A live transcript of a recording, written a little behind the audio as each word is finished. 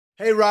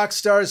Hey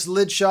Rockstars,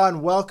 Lidshaw,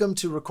 and welcome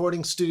to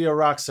Recording Studio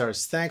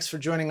Rockstars. Thanks for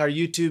joining our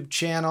YouTube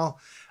channel.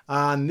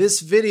 On this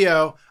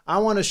video, I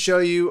want to show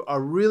you a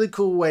really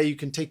cool way you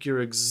can take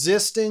your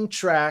existing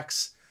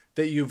tracks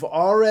that you've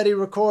already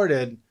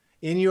recorded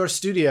in your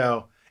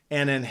studio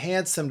and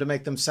enhance them to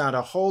make them sound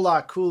a whole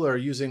lot cooler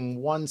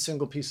using one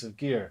single piece of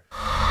gear.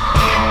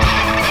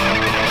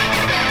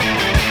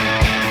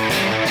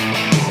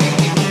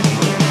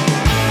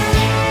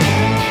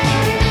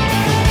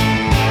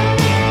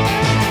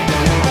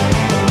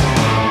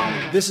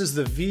 This is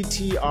the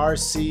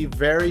VTRC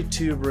Vari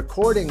Tube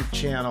Recording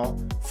Channel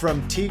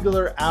from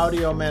Tegeler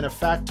Audio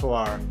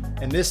Manufaktur,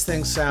 and this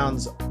thing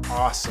sounds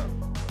awesome.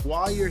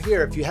 While you're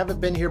here, if you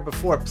haven't been here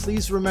before,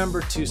 please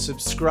remember to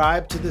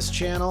subscribe to this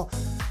channel,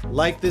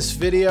 like this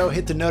video,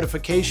 hit the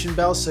notification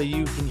bell so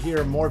you can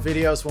hear more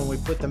videos when we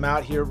put them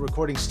out here at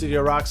Recording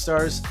Studio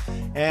Rockstars,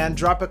 and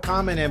drop a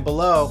comment in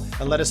below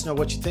and let us know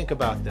what you think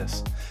about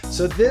this.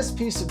 So this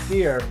piece of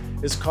gear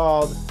is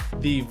called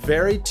the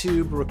Vari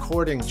Tube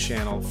Recording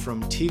Channel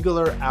from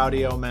Tegeler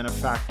Audio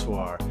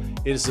Manufaktur.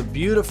 It is a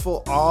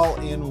beautiful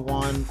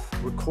all-in-one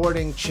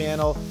recording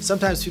channel.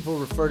 Sometimes people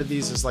refer to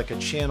these as like a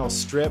channel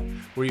strip,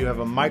 where you have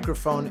a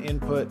microphone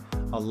input,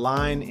 a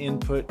line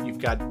input, you've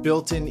got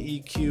built-in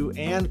EQ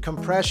and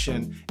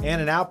compression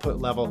and an output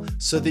level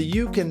so that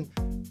you can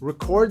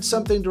record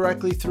something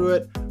directly through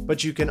it,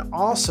 but you can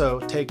also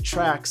take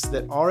tracks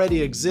that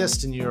already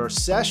exist in your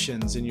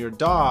sessions, in your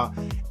DAW,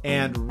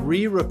 and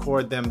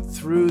re-record them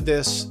through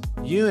this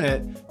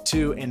unit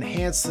to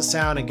enhance the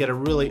sound and get a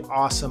really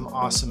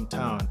awesome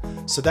tone.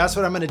 So that's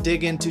what I'm going to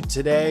dig into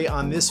today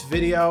on this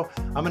video.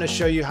 I'm going to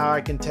show you how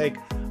I can take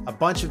a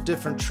bunch of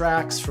different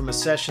tracks from a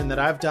session that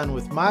I've done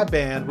with my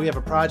band. We have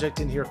a project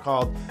in here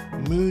called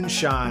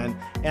Moonshine,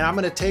 and I'm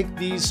going to take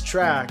these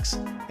tracks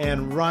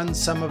and run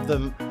some of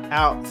them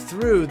out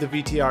through the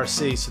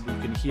VTRC so that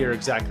you can hear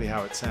exactly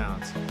how it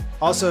sounds.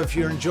 Also, if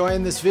you're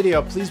enjoying this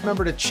video, please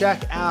remember to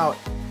check out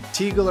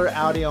Tegeler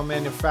Audio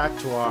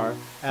Manufaktur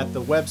at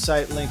the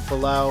website link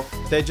below.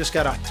 They just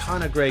got a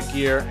ton of great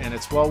gear and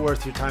it's well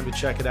worth your time to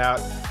check it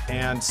out.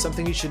 And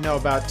something you should know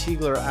about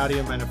Tegeler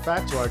Audio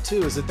Manufaktur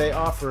too is that they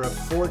offer a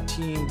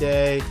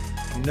 14-day,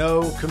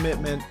 no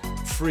commitment,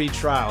 free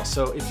trial.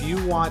 So if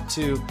you want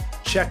to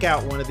check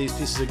out one of these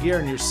pieces of gear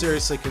and you're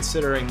seriously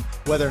considering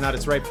whether or not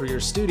it's right for your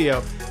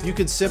studio, you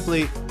can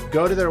simply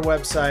go to their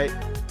website,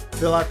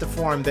 fill out the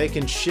form, they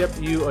can ship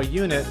you a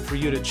unit for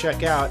you to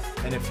check out,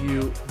 and if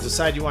you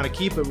decide you want to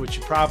keep it, which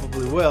you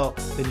probably will,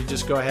 then you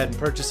just go ahead and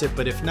purchase it.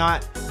 But if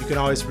not, you can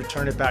always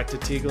return it back to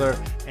Tegeler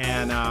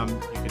and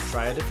you can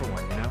try a different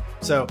one, you know?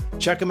 So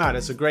check them out,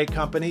 it's a great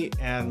company,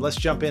 and let's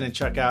jump in and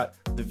check out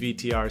the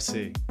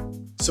VTRC.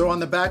 So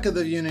on the back of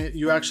the unit,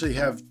 you actually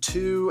have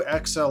two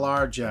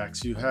XLR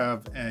jacks. You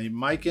have a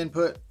mic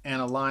input and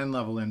a line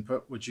level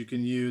input, which you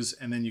can use,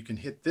 and then you can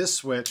hit this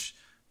switch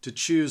to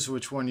choose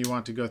which one you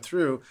want to go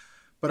through.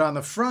 But on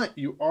the front,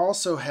 you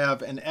also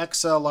have an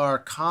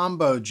XLR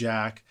combo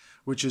jack,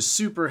 which is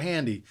super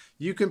handy.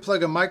 You can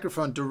plug a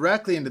microphone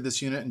directly into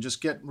this unit and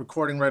just get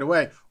recording right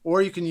away,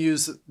 or you can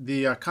use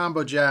the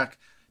combo jack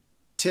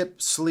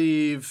tip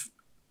sleeve,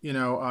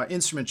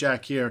 instrument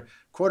jack here,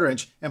 1/4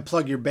 inch, and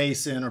plug your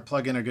bass in or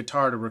plug in a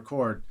guitar to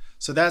record.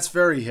 So that's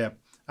very hip.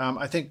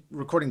 I think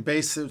recording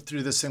bass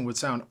through this thing would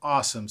sound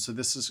awesome. So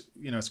this is,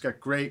 it's got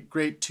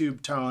great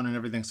tube tone and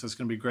everything, so it's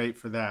going to be great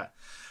for that.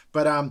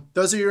 But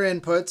those are your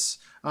inputs.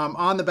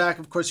 On the back,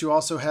 of course, you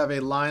also have a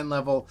line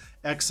level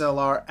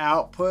XLR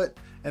output,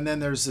 and then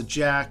there's a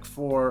jack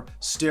for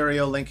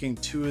stereo linking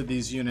two of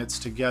these units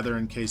together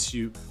in case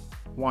you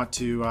want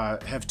to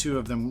have two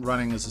of them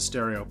running as a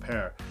stereo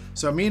pair.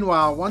 So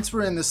meanwhile, once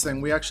we're in this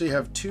thing, we actually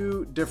have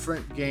two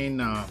different gain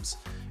knobs.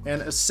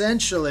 And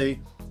essentially,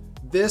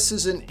 this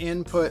is an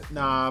input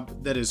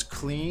knob that is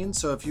clean.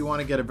 So if you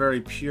want to get a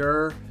very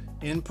pure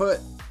input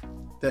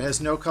that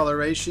has no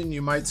coloration,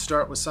 you might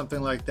start with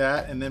something like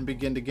that and then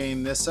begin to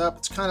gain this up.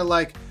 It's kind of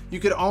like, you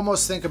could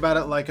almost think about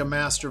it like a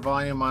master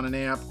volume on an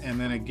amp and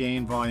then a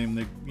gain volume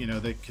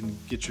that, that can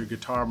get your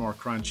guitar more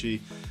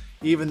crunchy,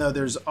 even though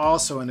there's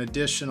also an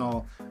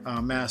additional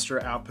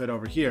master output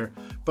over here.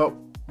 But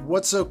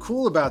what's so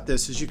cool about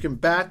this is you can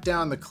back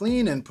down the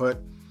clean input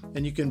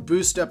and you can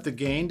boost up the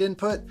gained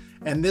input,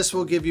 and this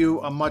will give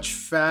you a much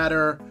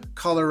fatter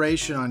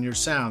coloration on your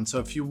sound. So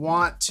if you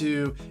want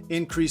to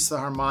increase the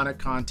harmonic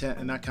content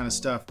and that kind of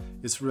stuff,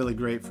 it's really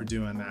great for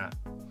doing that.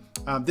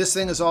 This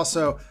thing is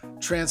also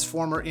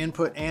transformer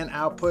input and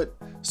output,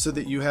 so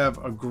that you have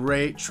a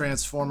great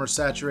transformer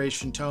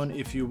saturation tone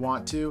if you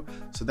want to.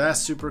 So that's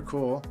super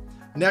cool.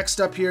 Next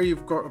up here,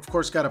 you've of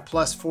course got a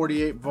plus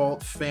 48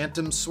 volt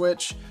phantom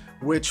switch,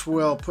 which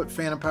will put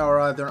phantom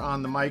power either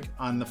on the mic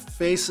on the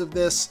face of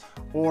this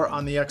or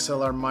on the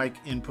XLR mic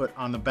input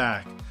on the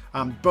back.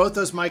 Both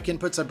those mic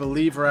inputs, I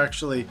believe, are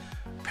actually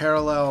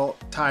parallel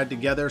tied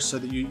together, so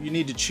that you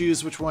need to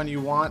choose which one you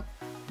want,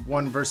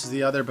 one versus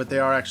the other, but they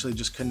are actually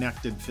just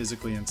connected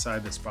physically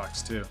inside this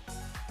box too.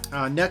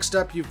 Next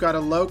up, you've got a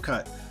low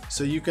cut,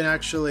 so you can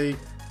actually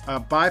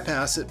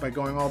bypass it by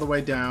going all the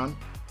way down.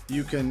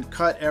 you can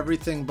cut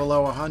everything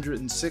below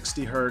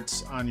 160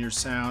 Hertz on your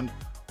sound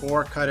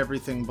or cut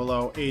everything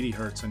below 80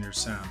 Hertz on your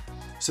sound.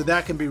 So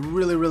that can be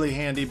really, really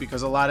handy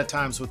because a lot of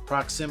times with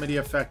proximity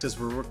effect as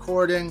we're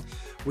recording,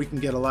 we can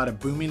get a lot of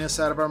boominess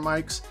out of our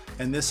mics,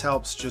 and this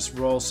helps just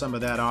roll some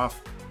of that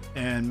off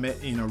and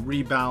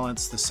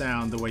rebalance the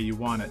sound the way you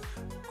want it.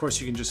 Of course,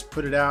 you can just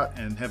put it out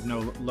and have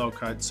no low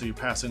cut, so you're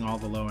passing all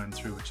the low end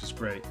through, which is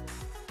great.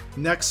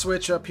 Next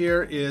switch up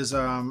here is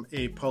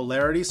a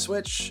polarity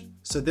switch.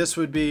 So this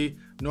would be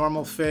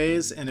normal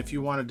phase, and if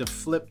you wanted to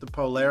flip the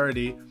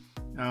polarity,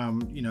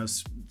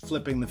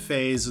 flipping the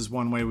phase is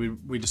one way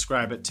we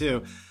describe it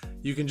too.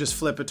 You can just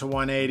flip it to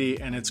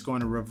 180 and it's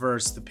going to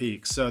reverse the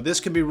peak. So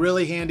this can be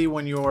really handy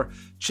when you're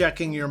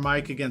checking your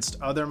mic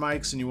against other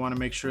mics and you want to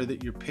make sure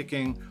that you're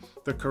picking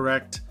the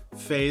correct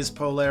phase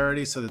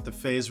polarity so that the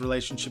phase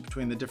relationship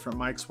between the different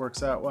mics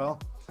works out well.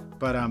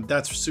 But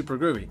that's super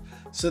groovy.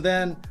 So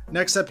then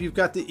next up, you've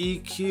got the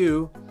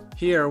EQ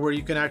here where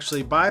you can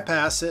actually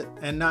bypass it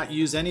and not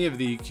use any of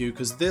the EQ,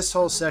 because this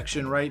whole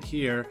section right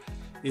here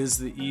is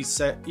the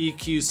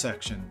EQ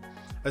section.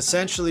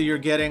 Essentially, you're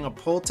getting a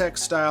Pultec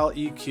style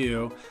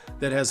EQ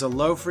that has a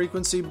low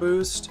frequency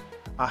boost,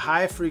 a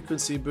high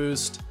frequency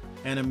boost,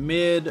 and a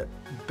mid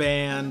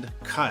band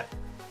cut.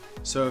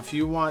 So if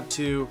you want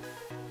to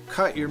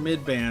cut your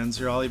mid bands,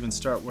 here I'll even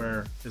start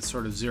where it's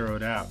sort of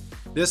zeroed out.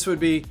 This would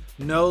be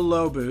no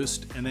low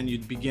boost, and then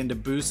you'd begin to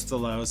boost the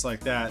lows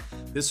like that.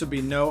 This would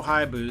be no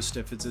high boost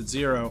if it's at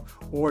 0,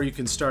 or you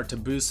can start to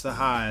boost the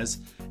highs,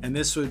 and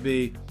this would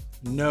be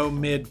no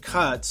mid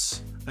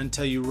cuts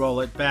until you roll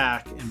it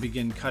back and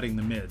begin cutting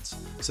the mids.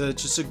 So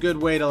it's just a good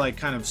way to like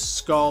kind of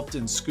sculpt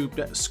and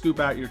scoop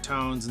out your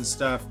tones and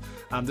stuff.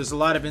 There's a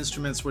lot of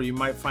instruments where you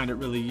might find it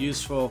really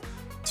useful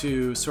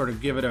to sort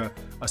of give it a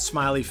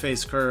smiley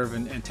face curve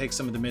and take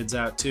some of the mids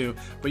out too.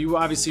 But you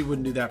obviously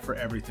wouldn't do that for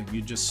everything.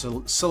 You just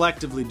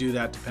selectively do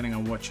that depending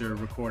on what you're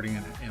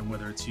recording and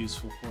whether it's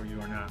useful for you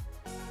or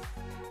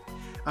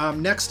not.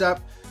 Next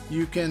up,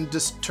 you can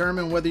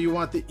determine whether you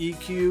want the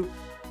EQ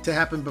to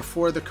happen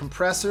before the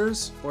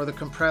compressors or the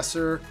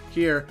compressor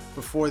here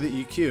before the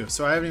EQ.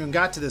 So I haven't even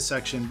got to this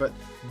section, but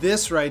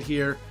this right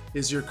here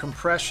is your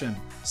compression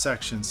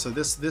section. So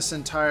this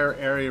entire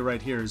area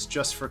right here is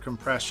just for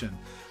compression.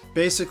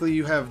 Basically,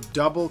 you have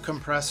double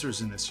compressors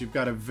in this. You've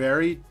got a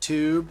Vari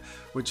Tube,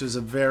 which is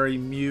a very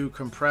mu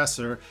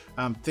compressor.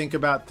 Think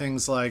about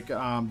things like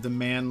the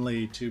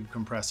Manley tube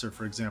compressor,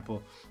 for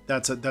example.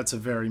 That's a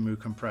Vari mu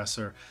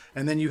compressor.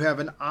 And then you have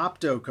an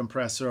opto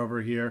compressor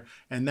over here,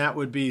 and that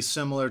would be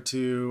similar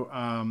to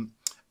an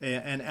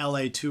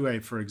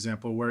LA2A, for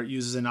example, where it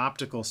uses an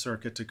optical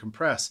circuit to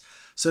compress.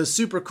 So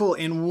super cool.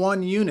 In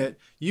one unit,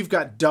 you've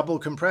got double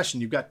compression.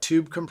 You've got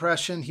tube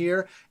compression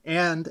here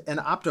and an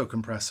opto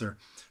compressor.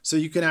 So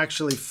you can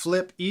actually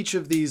flip each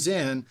of these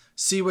in,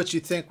 see what you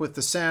think with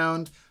the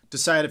sound,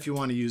 decide if you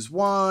want to use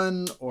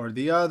one or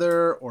the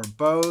other or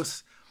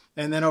both.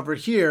 And then over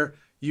here,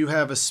 you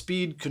have a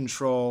speed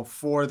control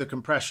for the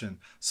compression.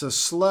 So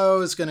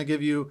slow is going to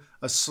give you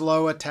a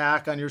slow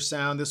attack on your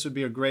sound. This would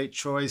be a great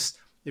choice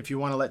if you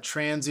want to let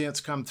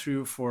transients come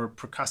through for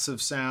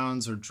percussive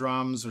sounds or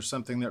drums or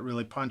something that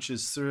really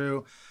punches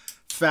through.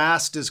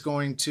 Fast is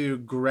going to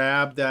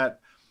grab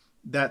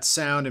that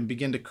sound and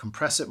begin to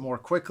compress it more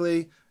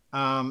quickly.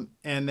 And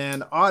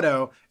then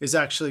auto is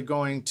actually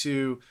going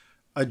to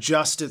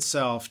adjust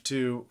itself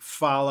to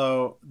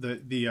follow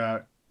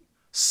the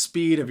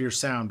speed of your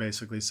sound,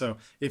 basically. So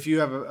if you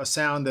have a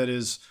sound that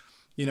is,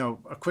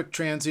 a quick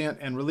transient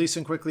and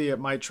releasing quickly, it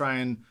might try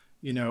and,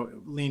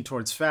 lean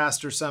towards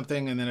fast or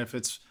something. And then if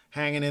it's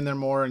hanging in there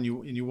more and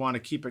you want to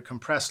keep it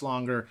compressed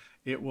longer,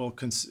 it will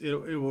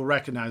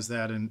recognize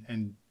that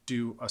and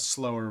do a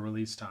slower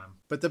release time.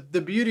 But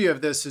the beauty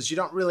of this is you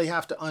don't really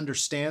have to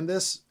understand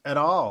this at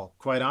all,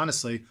 quite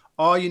honestly.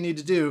 All you need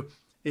to do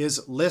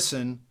is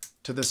listen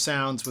to the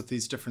sounds with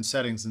these different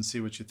settings and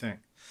see what you think.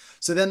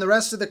 So then the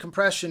rest of the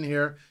compression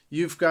here,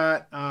 you've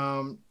got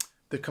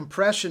the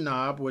compression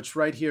knob, which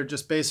right here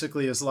just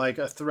basically is like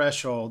a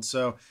threshold.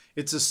 So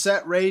it's a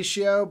set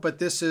ratio, but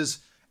this is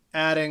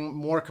adding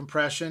more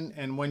compression.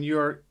 And when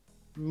your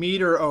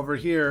meter over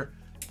here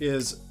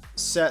is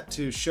set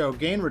to show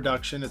gain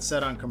reduction, it's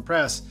set on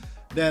compress,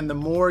 then the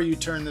more you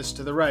turn this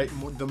to the right,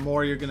 the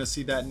more you're going to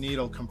see that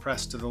needle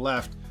compress to the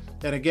left.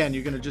 And again,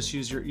 you're going to just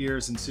use your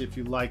ears and see if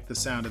you like the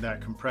sound of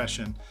that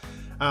compression.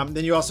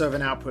 Then you also have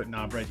an output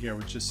knob right here,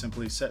 which just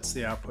simply sets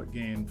the output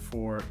gain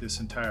for this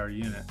entire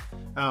unit.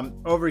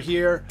 Over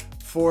here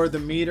for the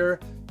meter,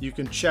 you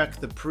can check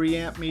the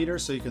preamp meter,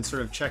 so you can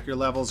sort of check your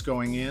levels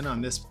going in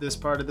on this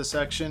part of the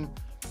section.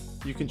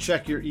 You can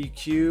check your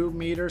EQ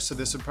meter, so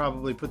this would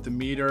probably put the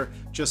meter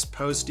just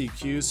post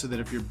EQ, so that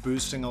if you're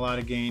boosting a lot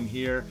of gain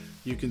here,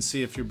 you can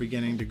see if you're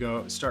beginning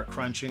to start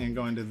crunching and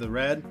going to the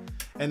red.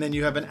 And then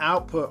you have an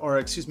output, or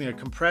excuse me, a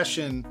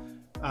compression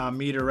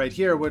meter right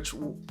here, which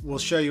will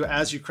show you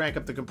as you crank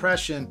up the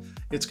compression,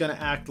 it's going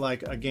to act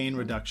like a gain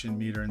reduction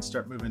meter and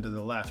start moving to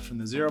the left from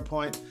the 0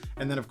 point.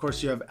 And then of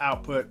course you have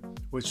output,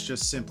 which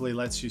just simply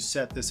lets you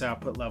set this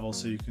output level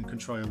so you can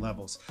control your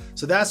levels.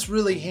 So that's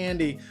really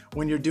handy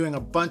when you're doing a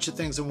bunch of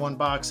things in one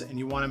box and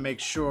you want to make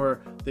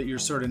sure that you're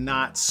sort of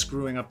not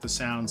screwing up the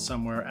sound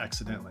somewhere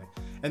accidentally.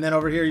 And then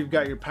over here you've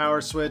got your power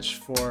switch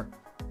for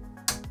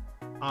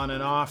on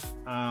and off.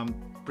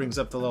 Brings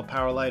up the little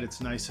power light. It's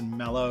nice and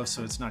mellow,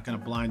 so it's not going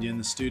to blind you in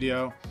the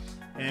studio.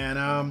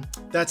 And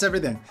that's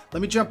everything.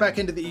 Let me jump back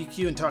into the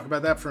EQ and talk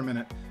about that for a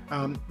minute.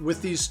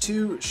 With these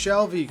two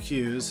shelf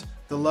EQs,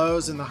 the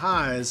lows and the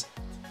highs,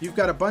 you've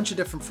got a bunch of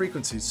different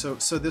frequencies.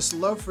 So this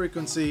low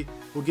frequency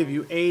will give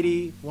you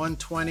 80,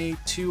 120,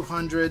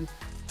 200,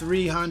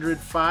 300,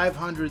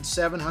 500,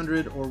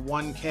 700, or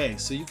 1K.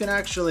 So you can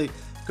actually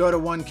go to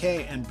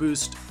 1K and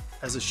boost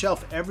as a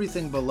shelf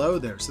everything below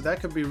there. So that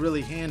could be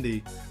really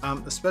handy,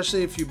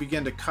 especially if you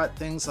begin to cut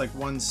things like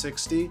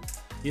 160,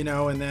 you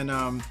know, and then,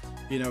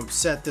 you know,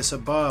 set this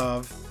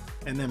above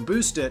and then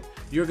boost it,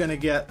 you're gonna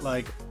get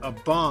like a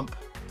bump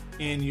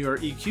in your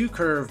EQ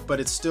curve, but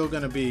it's still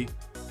gonna be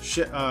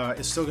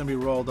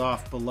rolled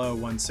off below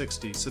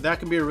 160. So that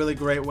can be a really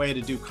great way to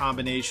do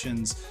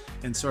combinations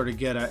and sort of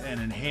get an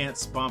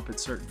enhanced bump at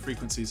certain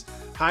frequenzies.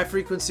 High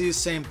frequencies,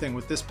 same thing.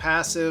 With this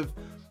passive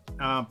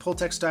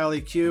Pultec style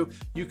EQ,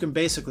 you can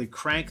basically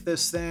crank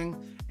this thing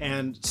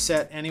and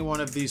set any one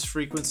of these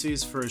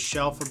frequencies for a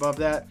shelf above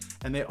that,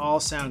 and they all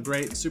sound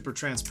great and super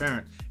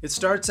transparent. It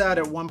starts out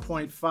at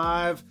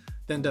 1.5,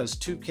 then does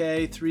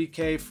 2K,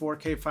 3K,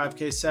 4K,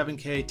 5K,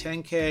 7K,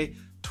 10K,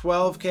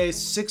 12K,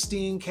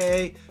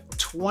 16K,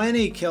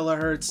 20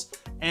 kilohertz,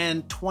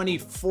 and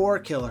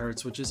 24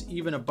 kilohertz, which is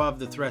even above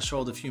the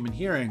threshold of human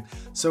hearing.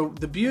 So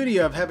the beauty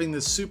of having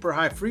this super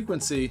high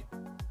frequency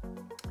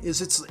is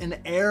it's an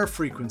air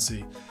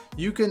frequency.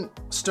 You can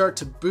start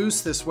to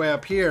boost this way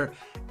up here,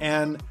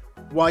 and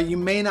while you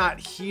may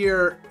not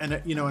hear an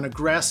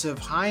aggressive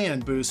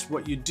high-end boost,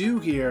 what you do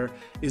hear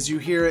is you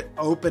hear it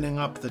opening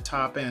up the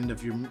top end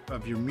of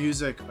your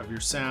music, of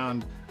your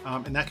sound,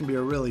 and that can be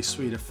a really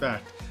sweet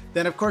effect.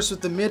 Then of course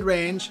with the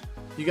mid-range,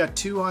 you got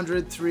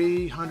 200,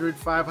 300,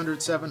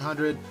 500,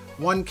 700,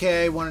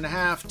 1K,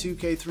 1.5,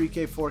 2K,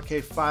 3K,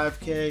 4K,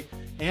 5K,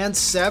 and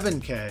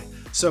 7K.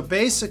 So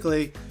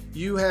basically,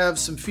 you have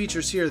some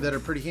features here that are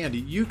pretty handy.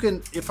 You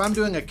can, if I'm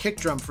doing a kick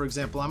drum, for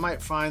example, I might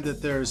find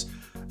that there's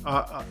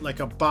like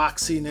a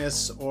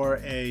boxiness or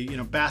a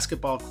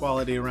basketball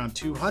quality around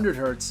 200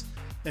 hertz,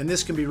 and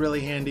this can be really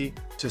handy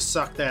to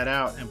suck that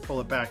out and pull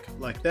it back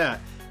like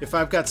that. If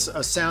I've got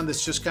a sound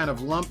that's just kind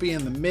of lumpy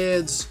in the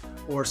mids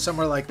or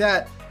somewhere like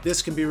that,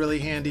 this can be really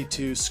handy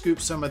to scoop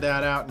some of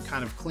that out and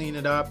kind of clean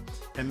it up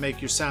and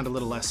make your sound a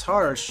little less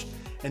harsh.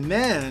 And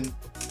then,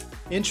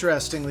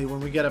 interestingly, when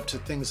we get up to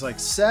things like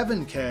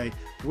 7K,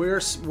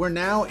 we're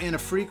now in a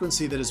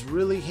frequency that is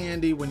really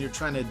handy when you're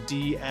trying to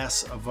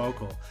de-ess a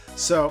vocal.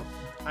 So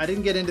I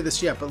didn't get into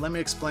this yet, but let me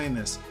explain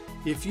this.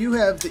 If you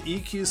have the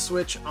EQ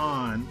switch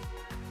on,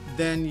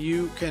 then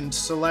you can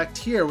select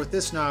here with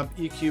this knob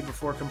EQ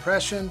before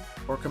compression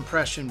or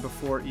compression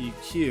before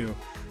EQ.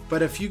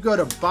 But if you go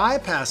to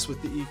bypass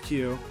with the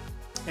EQ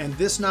and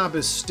this knob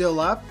is still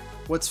up,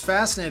 what's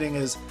fascinating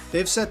is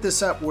they've set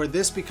this up where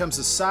this becomes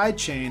a side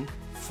chain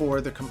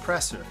for the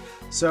compressor.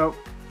 So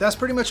that's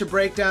pretty much a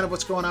breakdown of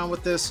what's going on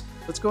with this.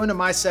 Let's go into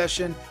my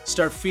session,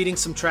 start feeding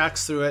some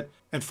tracks through it,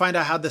 and find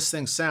out how this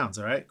thing sounds.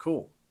 All right,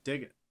 cool,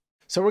 dig it.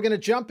 So we're gonna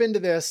jump into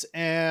this,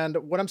 and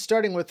what I'm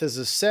starting with is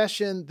a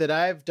session that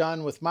I've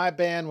done with my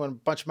band when a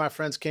bunch of my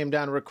friends came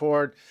down to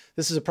record.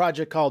 This is a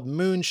project called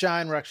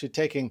Moonshine. We're actually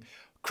taking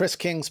Chris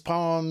King's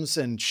poems,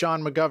 and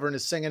Sean McGovern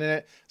is singing in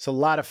it. It's a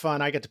lot of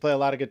fun. I get to play a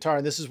lot of guitar,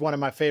 and this is one of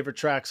my favorite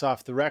tracks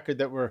off the record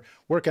that we're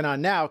working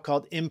on now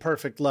called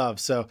Imperfect Love.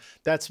 So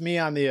that's me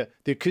on the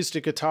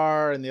acoustic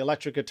guitar and the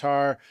electric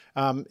guitar,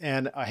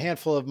 and a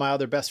handful of my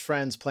other best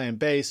friends playing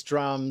bass,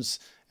 drums,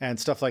 and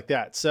stuff like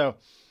that. So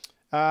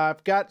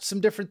I've got some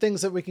different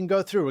things that we can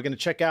go through. We're going to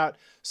check out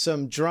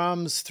some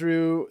drums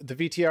through the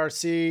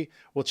VTRC.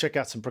 We'll check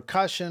out some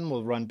percussion.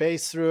 We'll run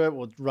bass through it.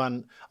 We'll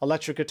run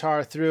electric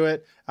guitar through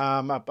it.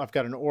 I've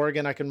got an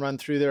organ I can run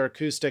through there,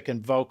 acoustic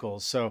and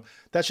vocals. So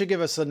that should give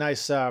us a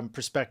nice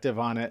perspective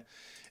on it.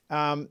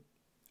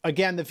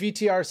 Again, the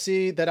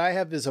VTRC that I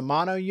have is a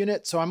mono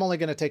unit, so I'm only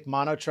going to take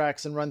mono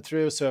tracks and run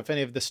through. So if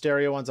any of the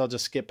stereo ones, I'll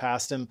just skip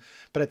past them.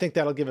 But I think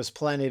that'll give us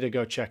plenty to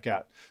go check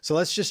out. So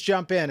let's just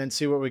jump in and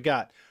see what we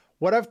got.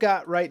 What I've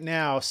got right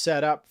now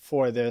set up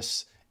for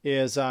this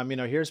is,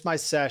 here's my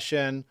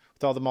session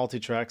with all the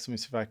multi-tracks. Let me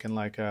see if I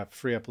can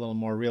free up a little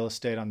more real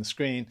estate on the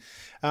screen.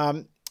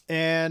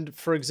 And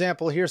for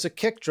example, here's a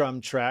kick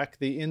drum track,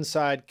 the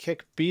inside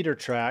kick beater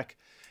track.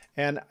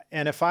 And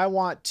if I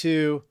want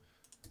to,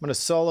 I'm going to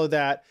solo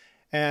that.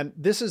 And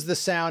this is the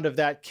sound of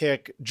that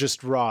kick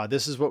just raw.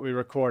 This is what we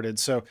recorded.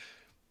 So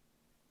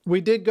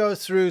we did go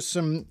through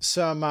some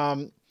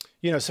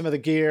you know, some of the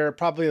gear.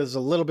 Probably there's a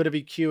little bit of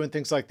EQ and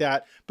things like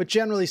that. But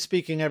generally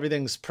speaking,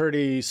 everything's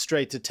pretty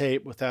straight to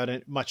tape without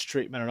much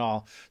treatment at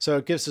all. So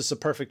it gives us a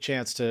perfect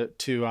chance to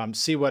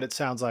see what it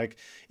sounds like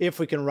if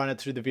we can run it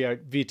through the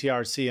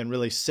VTRC and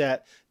really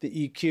set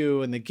the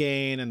EQ and the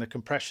gain and the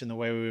compression the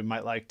way we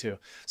might like to.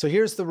 So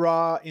here's the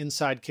raw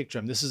inside kick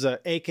drum. This is a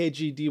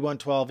AKG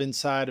D112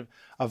 inside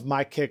of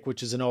my kick,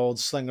 which is an old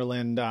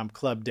Slingerland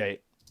club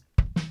date.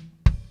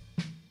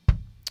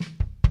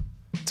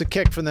 It's a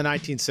kick from the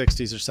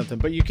 1960s or something,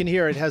 but you can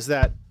hear it has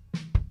that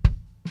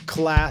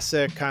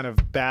classic kind of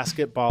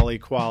basketball-y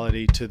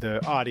quality to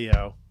the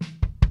audio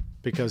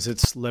because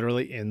it's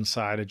literally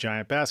inside a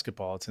giant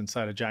basketball. It's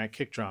inside a giant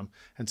kick drum,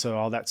 and so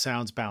all that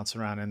sound's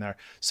bouncing around in there.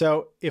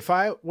 So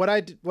what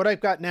I've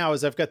got now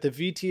is I've got the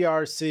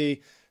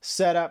VTRC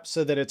set up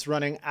so that it's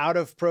running out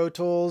of Pro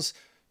Tools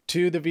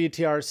to the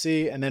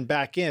VTRC and then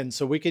back in,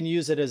 so we can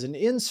use it as an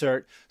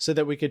insert so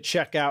that we could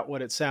check out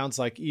what it sounds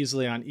like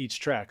easily on each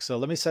track. So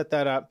let me set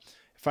that up.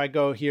 If I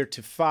go here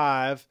to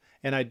 5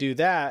 and I do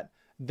that,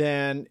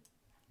 then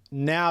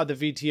now the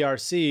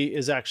VTRC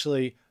is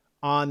actually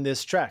on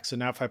this track. So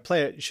now if I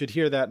play it, you should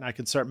hear that, and I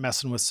can start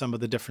messing with some of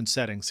the different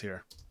settings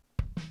here.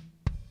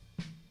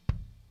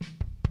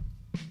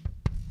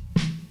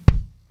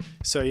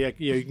 So yeah,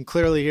 you can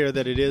clearly hear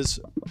that it is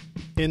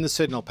in the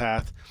signal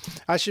path.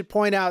 I should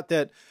point out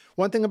that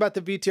one thing about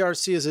the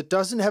VTRC is it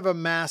doesn't have a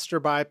master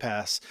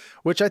bypass,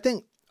 which I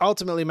think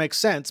ultimately makes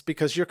sense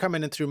because you're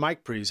coming in through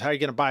mic pre's. How are you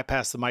going to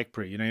bypass the mic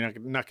pre? You know, you're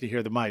not going to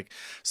hear the mic.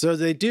 So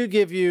they do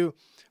give you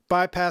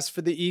bypass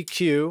for the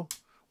EQ,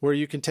 where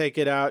you can take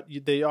it out.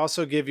 They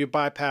also give you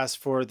bypass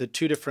for the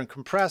 2 different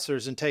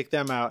compressors and take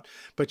them out,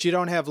 but you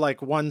don't have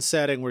like one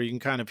setting where you can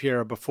kind of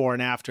hear a before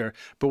and after.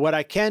 But what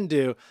I can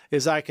do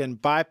is I can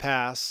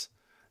bypass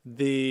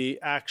the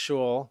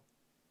actual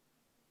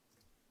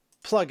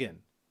plug-in.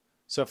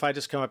 So if I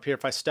just come up here,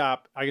 if I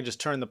stop, I can just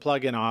turn the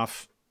plug-in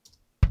off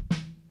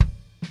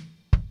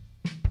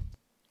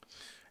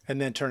and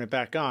then turn it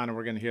back on, and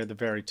we're going to hear the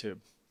Vari Tube.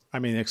 I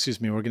mean, excuse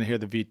me, we're going to hear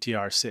the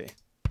VTRC.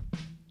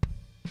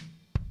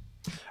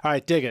 All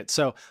right, dig it.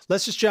 So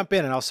let's just jump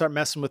in and I'll start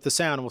messing with the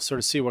sound and we'll sort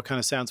of see what kind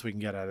of sounds we can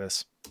get out of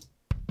this.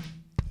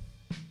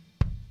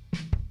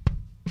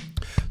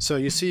 So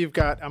you see you've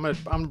got, I'm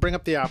gonna bring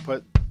up the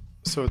output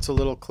so it's a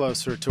little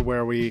closer to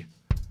where we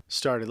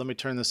started. Let me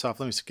turn this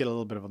off. Let me get a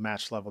little bit of a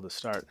match level to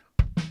start.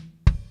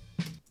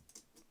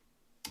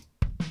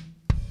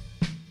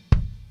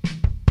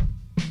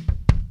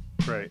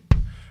 Great.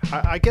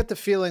 I get the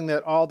feeling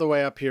that all the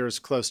way up here is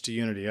close to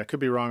unity. I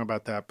could be wrong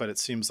about that, but it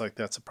seems like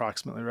that's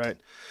approximately right.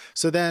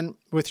 So then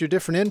with your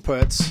different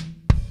inputs,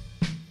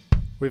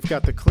 we've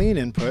got the clean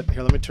input.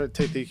 Here, let me take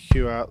the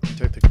EQ out,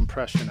 take the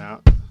compression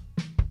out.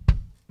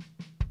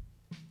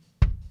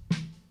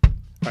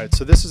 All right,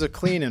 so this is a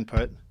clean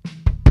input.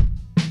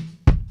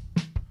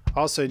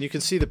 Also, you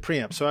can see the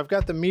preamp. So I've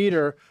got the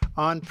meter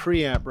on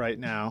preamp right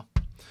now.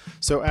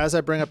 So as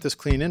I bring up this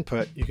clean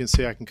input, you can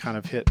see I can kind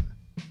of hit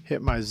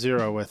my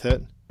 0 with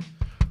it.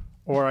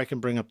 Or I can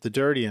bring up the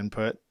dirty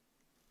input,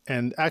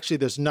 and actually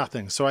there's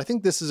nothing. So I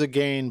think this is a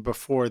gain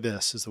before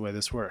this is the way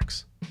this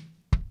works.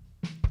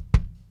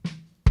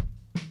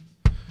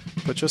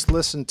 But just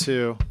listen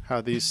to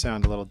how these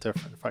sound a little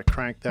different. If I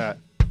crank that,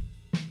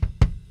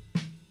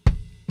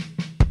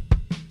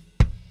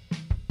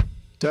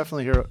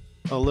 definitely hear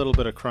a little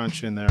bit of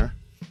crunch in there.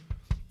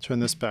 Turn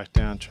this back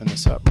down, turn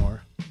this up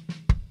more.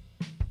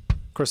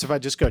 Of course, if I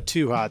just go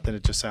too hot, then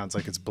it just sounds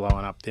like it's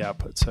blowing up the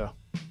output. So.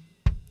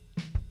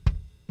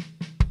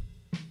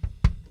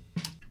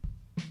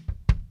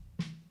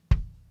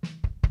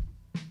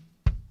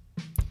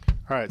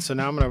 All right, so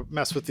now I'm going to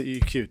mess with the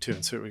EQ too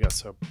and see what we got.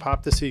 So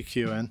pop this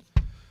EQ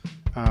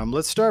in.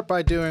 Let's start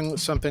by doing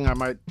something I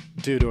might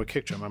do to a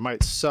kick drum. I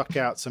might suck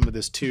out some of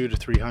this 2 to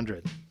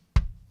 300.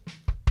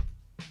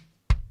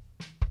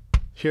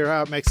 Hear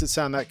how it makes it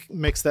sound, that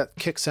makes that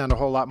kick sound a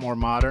whole lot more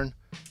modern.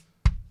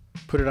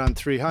 Put it on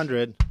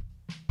 300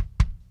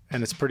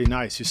 and it's pretty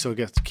nice. You still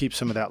get to keep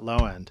some of that low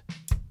end.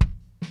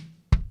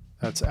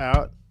 That's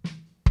out.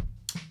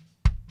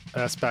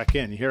 That's back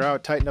in. You hear how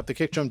it tightened up the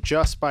kick drum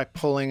just by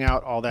pulling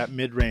out all that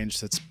mid-range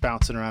that's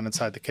bouncing around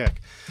inside the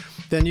kick.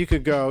 Then you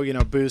could go, you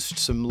know, boost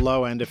some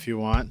low end if you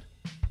want.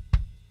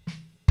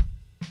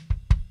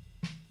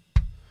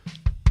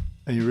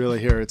 And you really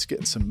hear it's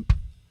getting some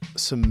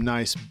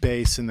nice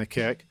bass in the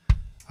kick.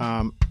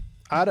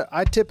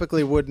 I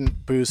typically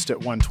wouldn't boost at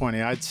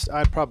 120.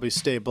 I'd probably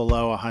stay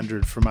below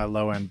 100 for my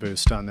low end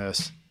boost on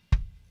this.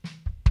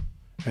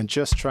 And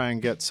just try and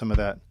get some of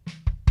that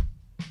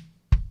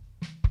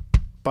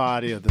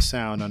body of the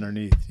sound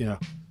underneath. You know,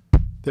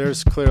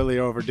 there's clearly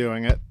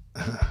overdoing it.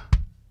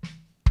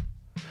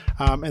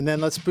 And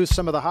then let's boost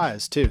some of the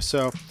highs too.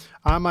 So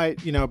I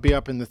might, you know, be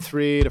up in the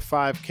 3 to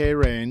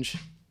 5K range.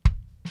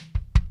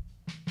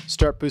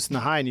 Start boosting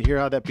the high, and you hear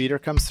how that beater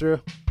comes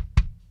through.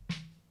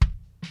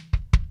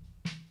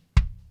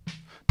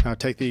 Now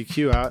take the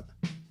EQ out.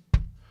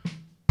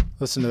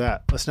 Listen to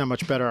that. Listen how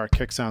much better our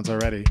kick sounds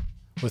already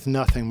with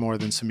nothing more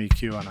than some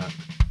EQ on it.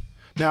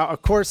 Now,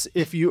 of course,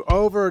 if you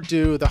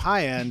overdo the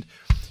high end,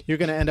 you're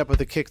going to end up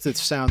with a kick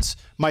that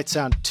might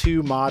sound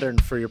too modern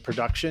for your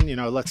production. You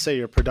know, let's say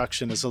your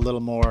production is a little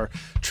more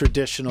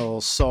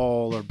traditional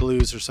soul or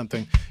blues or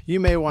something. You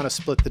may want to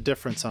split the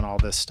difference on all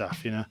this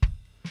stuff, you know.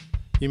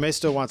 You may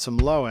still want some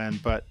low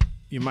end, but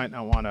you might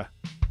not want to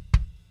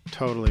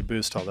totally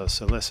boost all this.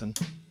 So listen,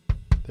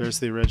 there's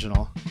the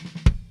original,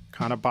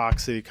 kind of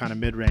boxy, kind of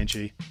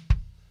mid-rangey.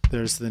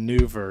 There's the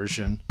new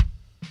version.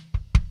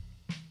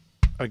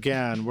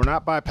 Again, we're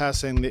not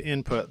bypassing the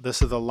input.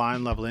 This is the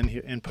line level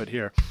input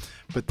here,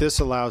 but this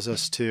allows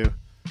us to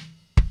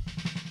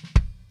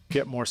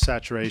get more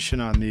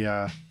saturation on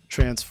the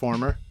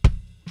transformer.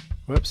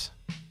 Whoops,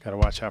 got to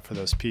watch out for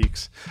those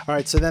peaks. All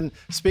right, so then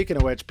speaking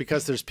of which,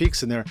 because there's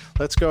peaks in there,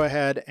 let's go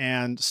ahead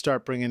and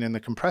start bringing in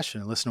the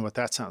compression and listen to what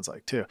that sounds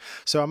like too.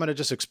 So I'm going to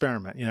just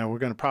experiment. You know, we're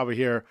going to probably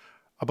hear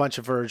a bunch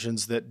of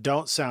versions that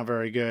don't sound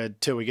very good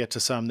till we get to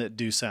some that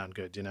do sound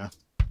good, you know.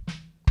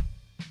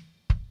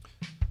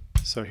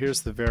 So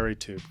here's the Vari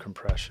Tube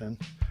compression.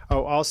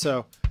 Oh,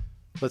 also,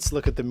 let's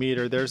look at the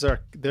meter. There's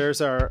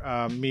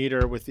our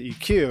meter with the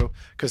EQ,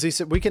 because he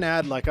said we can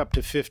add like up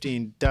to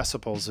 15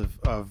 decibels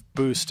of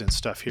boost and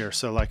stuff here.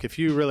 So like if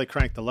you really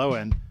crank the low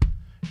end,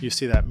 you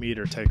see that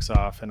meter takes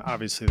off, and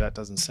obviously that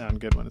doesn't sound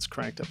good when it's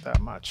cranked up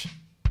that much.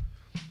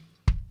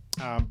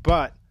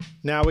 But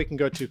now we can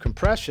go to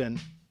compression,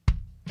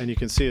 and you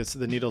can see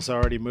the needle's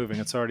already moving.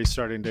 It's already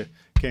starting to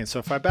gain. So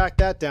if I back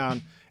that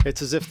down,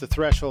 it's as if the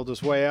threshold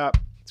is way up.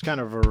 It's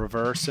kind of a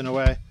reverse in a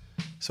way.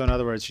 So in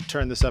other words, you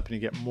turn this up and you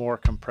get more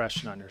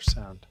compression on your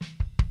sound.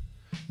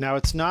 Now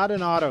it's not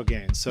an auto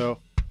gain, so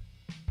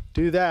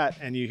do that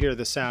and you hear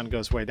the sound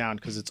goes way down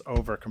because it's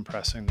over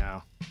compressing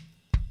now.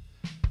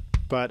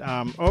 But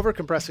over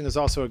compressing is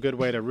also a good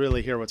way to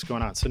really hear what's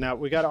going on. So now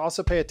we got to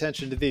also pay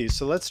attention to these.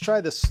 So let's try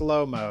the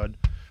slow mode,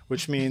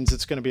 which means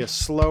it's going to be a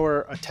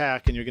slower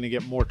attack and you're going to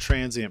get more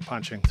transient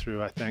punching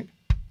through, I think.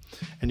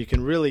 And you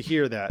can really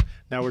hear that.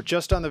 Now we're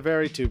just on the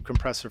Vari Tube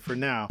compressor for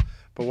now,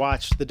 but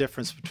watch the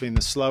difference between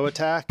the slow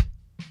attack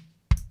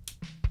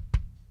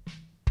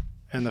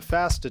and the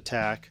fast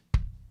attack.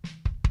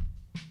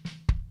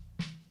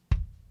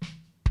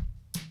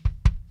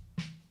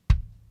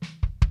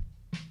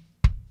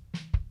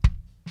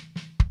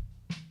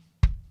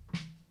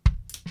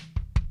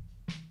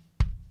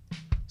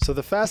 So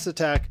the fast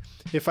attack,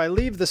 if I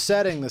leave the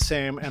setting the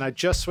same and I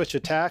just switch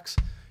attacks,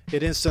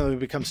 it instantly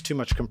becomes too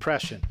much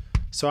compression.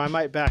 So I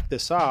might back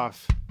this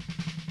off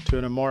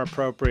to a more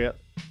appropriate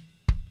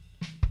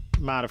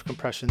amount of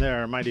compression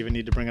there. I might even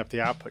need to bring up the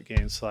output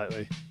gain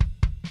slightly.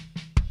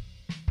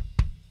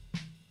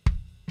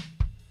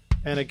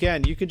 And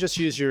again, you can just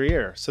use your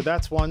ear. So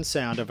that's one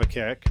sound of a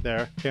kick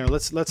there. You know,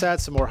 let's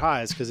add some more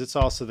highs, because it's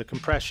also the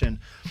compression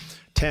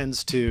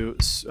tends to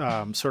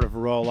sort of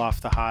roll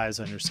off the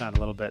highs on your sound a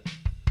little bit.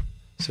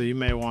 So you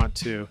may want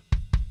to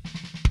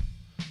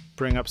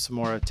bring up some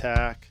more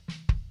attack.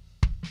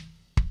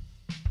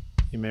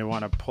 You may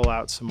want to pull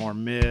out some more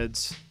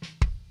mids.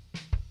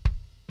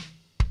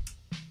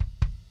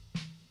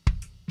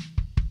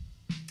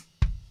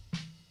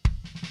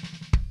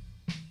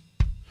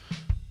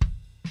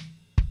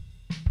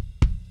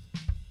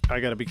 I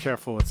got to be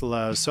careful with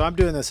lows. So I'm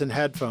doing this in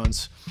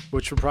headphones,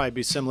 which would probably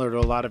be similar to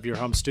a lot of your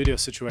home studio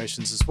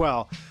situations as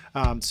well.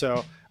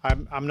 So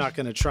I'm not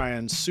going to try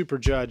and super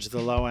judge the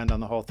low end on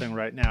the whole thing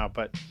right now,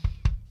 but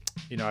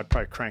you know, I'd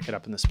probably crank it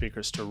up in the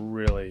speakers to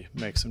really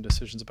make some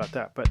decisions about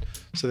that. But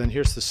so then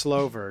here's the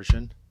slow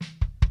version.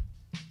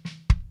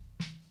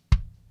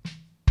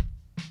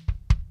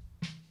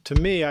 To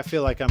me, I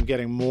feel like I'm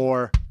getting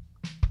more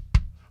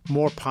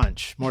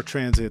punch, more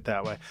transient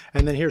that way.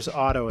 And then here's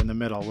auto in the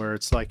middle, where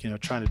it's like, you know,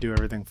 trying to do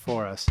everything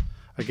for us.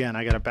 Again,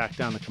 I got to back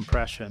down the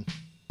compression.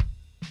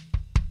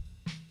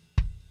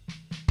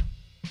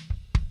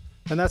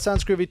 And that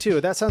sounds groovy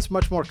too. That sounds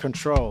much more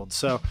controlled.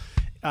 So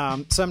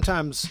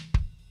sometimes,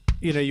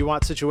 you know, you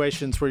want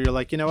situations where you're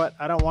like, you know what,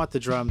 I don't want the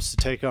drums to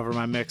take over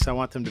my mix. I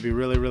want them to be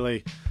really,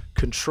 really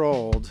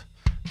controlled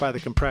by the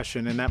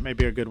compression, and that may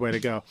be a good way to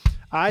go.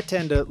 I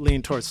tend to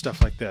lean towards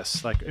stuff like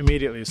this. Like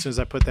immediately, as soon as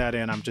I put that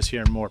in, I'm just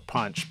hearing more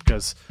punch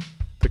because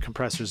the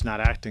compressor's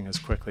not acting as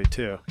quickly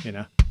too, you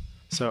know?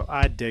 So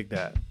I dig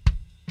that.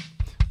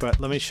 But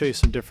let me show you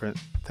some different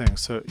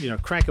things. So, you know,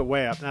 crank it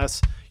way up. Now,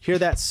 hear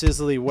that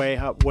sizzly way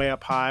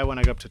up high when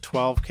I go up to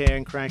 12K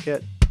and crank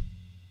it.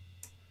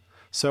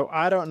 So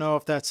I don't know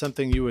if that's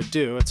something you would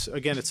do. It's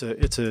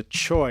a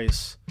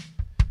choice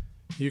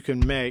you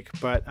can make,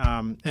 but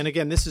and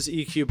again, this is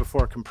EQ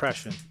before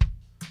compression.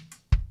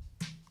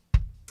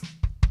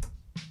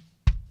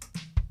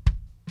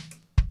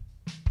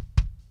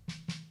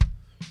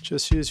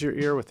 Just use your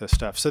ear with this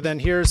stuff. So then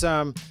here's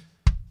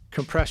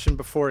compression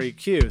before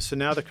EQ. So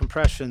now the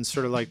compression's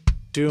sort of like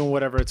doing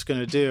whatever it's going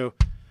to do,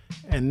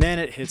 and then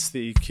it hits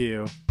the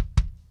EQ.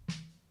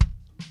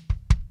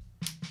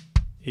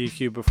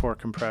 EQ before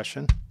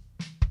compression.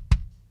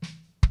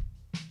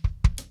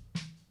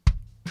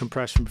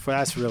 compression before.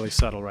 That's really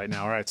subtle right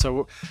now. All right,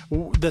 so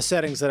the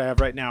settings that I have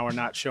right now are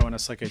not showing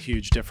us like a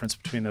huge difference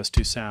between those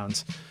two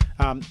sounds.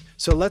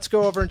 So let's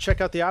go over and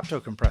check out the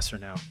opto compressor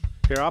now.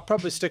 Here, I'll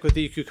probably stick with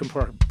the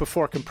EQ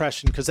before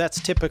compression, because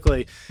that's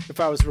typically, if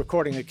I was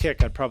recording a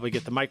kick, I'd probably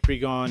get the mic pre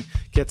going,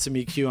 get some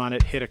EQ on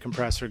it, hit a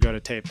compressor, go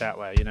to tape that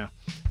way, you know,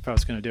 if I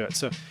was going to do it.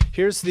 So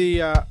here's the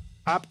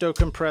opto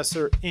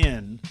compressor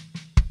in.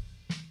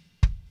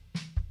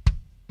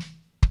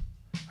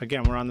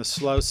 Again, we're on the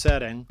slow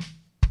setting,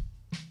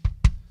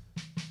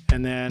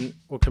 and then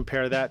we'll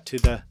compare that to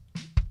the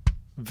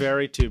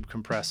Vari Tube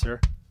compressor.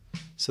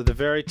 So the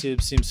Vari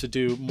Tube seems to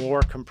do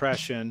more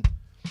compression,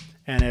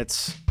 and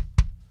it's,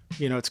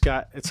 you know,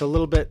 it's a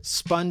little bit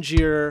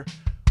spongier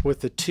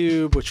with the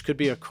tube, which could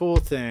be a cool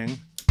thing,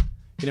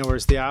 you know,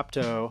 whereas the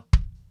opto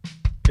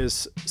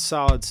is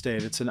solid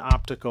state. It's an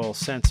optical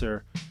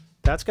sensor.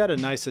 That's got a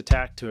nice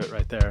attack to it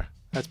right there.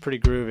 That's pretty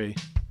groovy.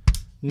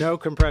 No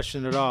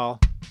compression at all.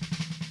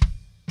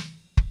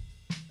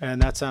 And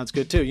that sounds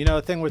good too. You know,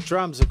 the thing with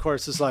drums, of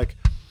course, is like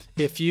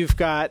if you've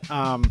got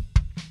a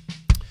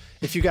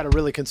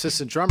really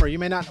consistent drummer, you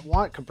may not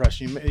want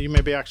compression. You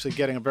may be actually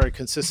getting a very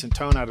consistent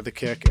tone out of the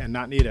kick and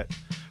not need it.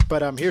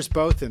 But here's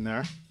both in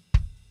there.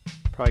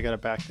 Probably got to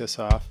back this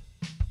off.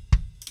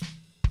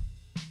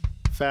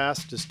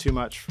 Fast is too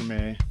much for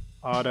me.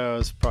 Auto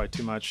is probably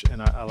too much,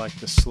 and I like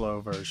the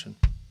slow version.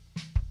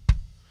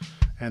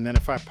 And then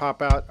if I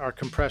pop out our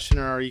compression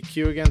or our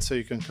EQ again so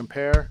you can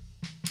compare.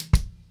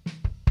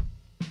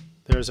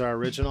 There's our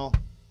original.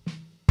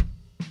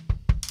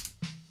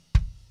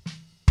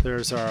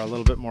 There's our a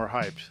little bit more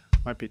hyped.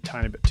 Might be a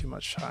tiny bit too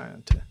much high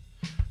into,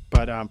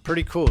 but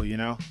pretty cool, you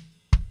know.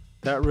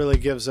 That really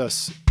gives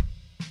us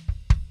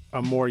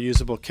a more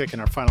usable kick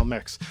in our final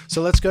mix.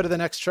 So let's go to the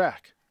next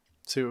track.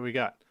 See what we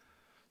got.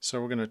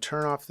 So we're going to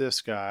turn off this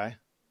guy,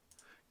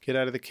 get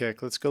out of the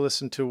kick. Let's go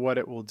listen to what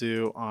it will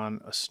do on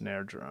a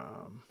snare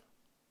drum.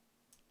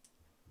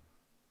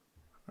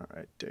 All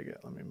right, dig it.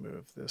 Let me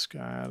move this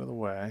guy out of the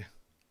way.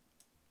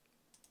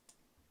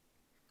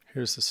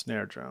 Here's the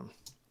snare drum.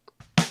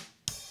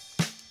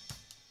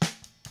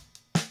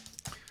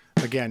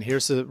 Again,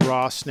 here's the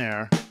raw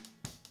snare.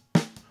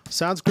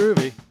 Sounds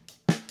groovy.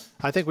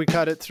 I think we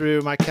cut it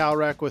through my Cal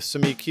Rec with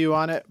some EQ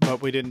on it,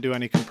 but we didn't do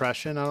any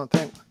compression, I don't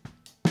think.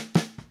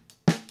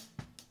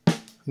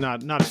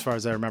 Not as far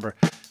as I remember.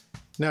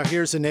 Now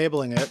here's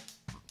enabling it,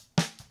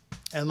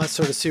 and let's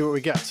sort of see what we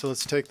get. So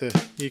let's take the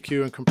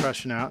EQ and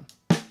compression out.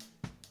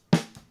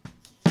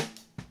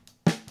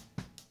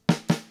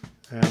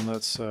 And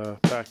let's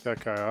back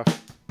that guy off.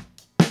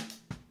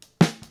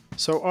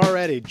 So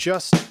already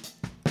just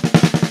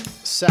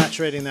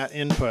saturating that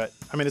input,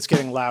 I mean, it's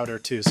getting louder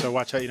too, so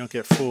watch out you don't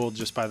get fooled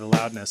just by the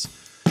loudness.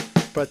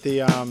 But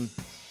the,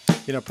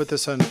 you know, put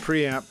this on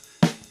preamp.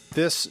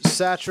 This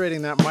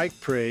saturating that mic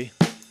pre,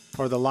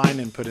 or the line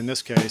input in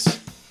this case,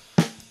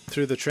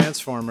 through the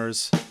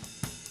transformers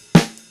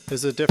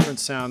is a different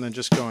sound than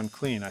just going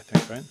clean, I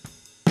think, right?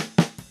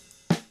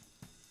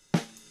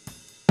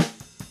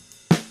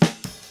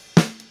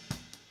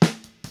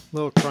 A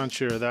little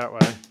crunchier that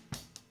way.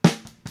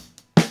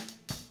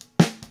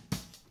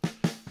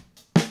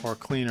 Or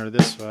cleaner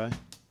this way.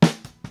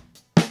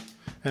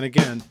 And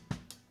again,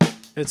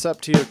 it's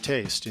up to your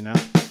taste, you know.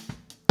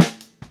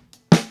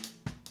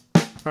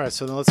 Alright,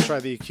 so then let's try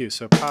the EQ.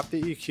 So pop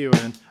the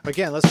EQ in.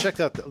 Again, let's check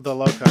out the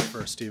low cut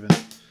first even.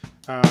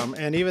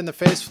 And even the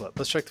phase flip.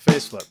 Let's check the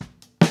phase flip.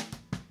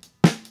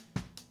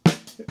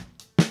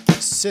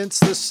 Since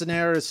the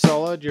snare is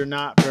solid, you're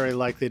not very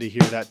likely to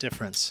hear that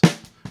difference.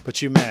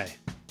 But you may.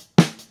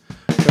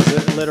 Because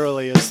it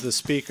literally is the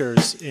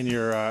speakers in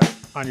your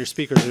on your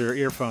speakers or your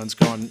earphones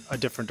going a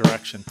different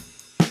direction.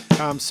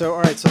 So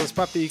all right, so let's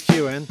pop the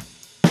EQ in.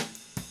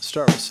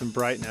 Start with some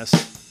brightness,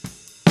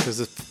 because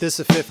this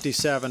is a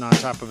 57 on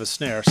top of a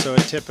snare, so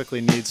it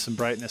typically needs some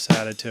brightness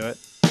added to it.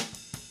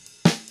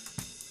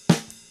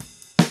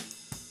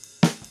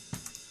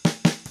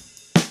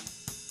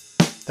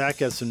 That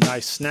gets some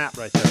nice snap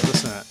right there.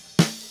 Listen to that.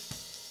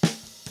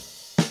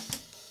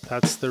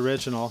 That's the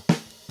original.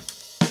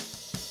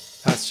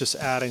 That's just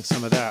adding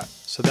some of that.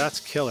 So that's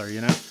killer, you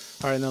know?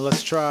 All right, and then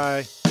let's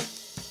try,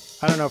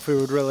 I don't know if we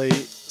would really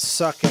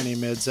suck any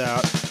mids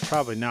out.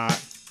 Probably not.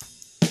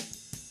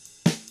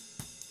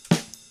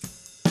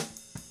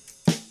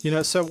 You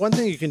know, so one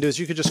thing you can do is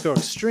you could just go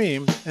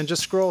extreme and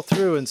just scroll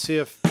through and see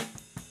if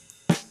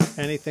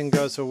anything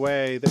goes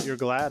away that you're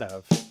glad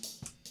of.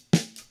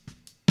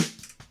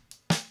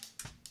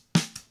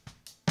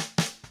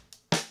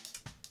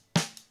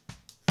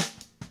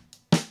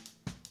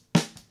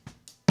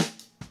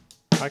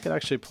 I could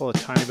actually pull a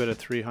tiny bit of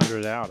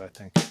 300 out, I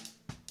think.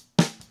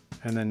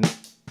 And then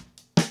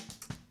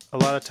a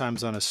lot of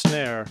times on a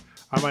snare,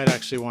 I might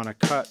actually want to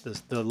cut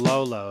the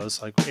low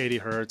lows, like 80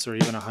 hertz or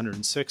even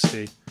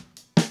 160,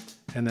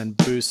 and then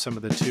boost some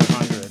of the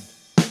 200.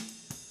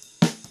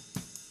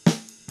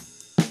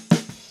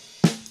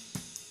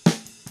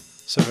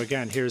 So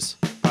again, here's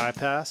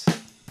bypass.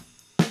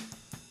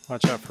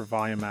 Watch out for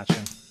volume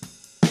matching.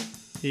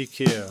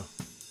 EQ.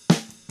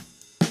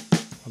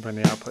 I'll bring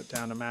the output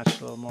down to match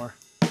a little more.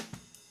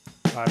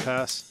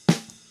 Bypass,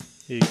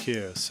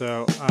 EQ.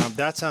 So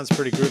that sounds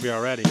pretty groovy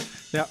already.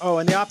 Now, oh,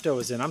 and the opto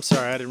was in. I'm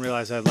sorry, I didn't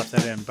realize I had left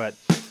that in, but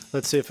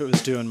let's see if it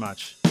was doing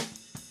much.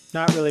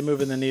 Not really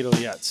moving the needle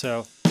yet,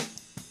 so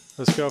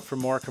let's go for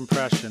more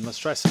compression. Let's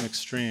try some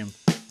extreme.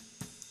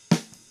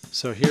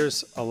 So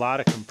here's a lot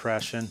of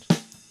compression.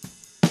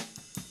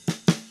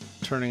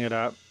 Turning it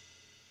up.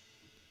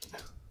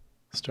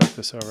 Start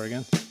this over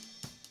again.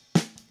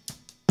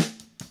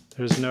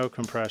 There's no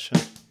compression.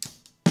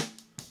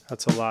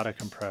 That's a lot of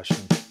compression.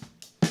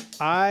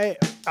 I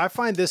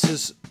find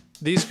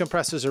these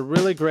compressors are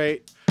really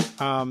great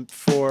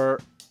for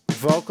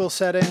vocal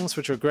settings,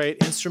 which are great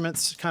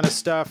instruments kind of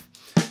stuff.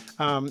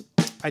 I'm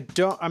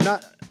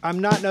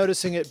not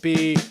noticing it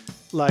be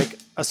like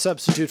a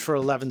substitute for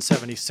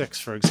 1176,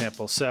 for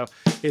example. So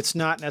it's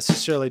not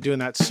necessarily doing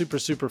that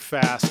super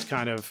fast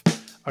kind of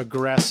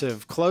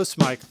aggressive close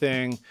mic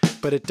thing,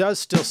 but it does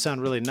still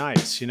sound really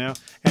nice, you know.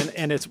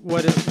 And it's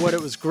what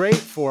it was great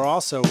for.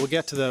 Also, we'll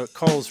get to the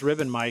Coles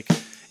ribbon mic,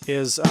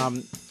 is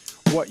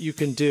what you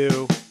can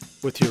do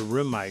with your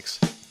room mics.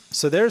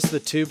 So there's the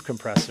tube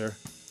compressor.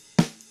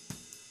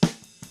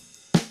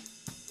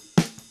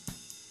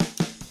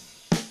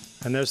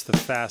 And there's the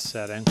fast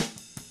setting.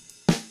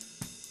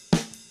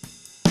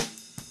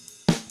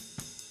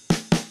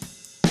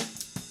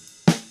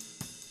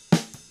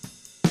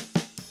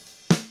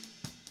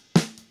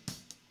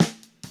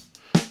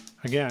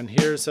 Again,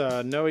 here's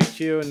no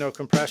EQ and no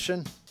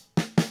compression.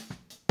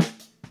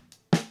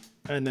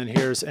 And then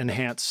here's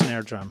enhanced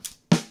snare drum.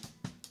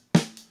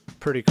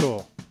 Pretty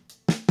cool.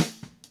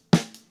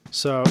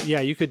 So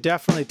yeah, you could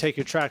definitely take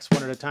your tracks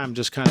one at a time,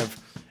 just kind of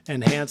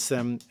enhance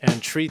them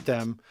and treat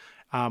them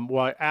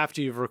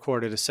after you've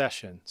recorded a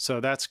session. So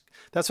that's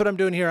what I'm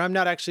doing here. I'm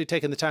not actually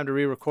taking the time to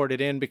re-record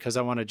it in because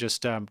I want to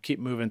just keep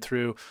moving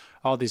through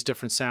all these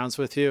different sounds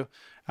with you.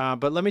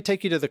 But let me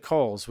take you to the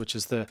Coles, which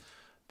is the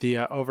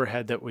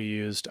overhead that we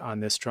used on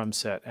this drum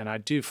set. And I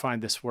do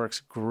find this works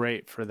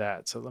great for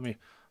that. So let me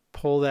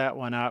pull that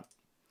one up,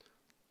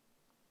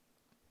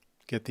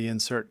 get the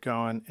insert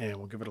going, and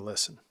we'll give it a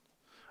listen.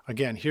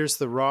 Again, here's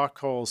the raw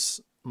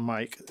Coles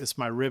mic. It's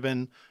my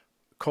ribbon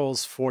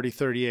Coles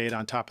 4038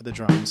 on top of the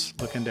drums,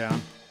 looking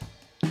down.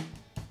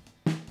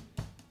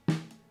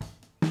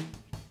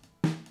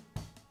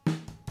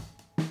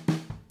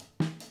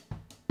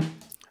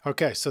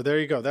 Okay, so there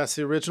you go. That's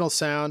the original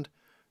sound.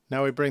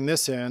 Now we bring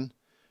this in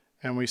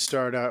and we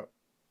start out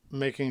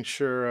making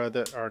sure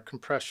that our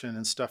compression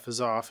and stuff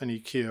is off and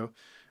EQ,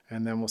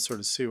 and then we'll sort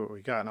of see what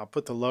we got. And I'll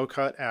put the low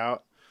cut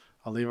out.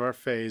 I'll leave our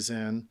phase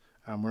in.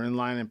 We're in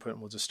line input, and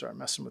we'll just start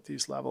messing with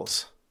these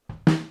levels.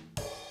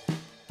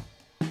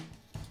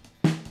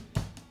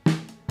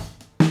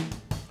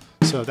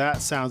 So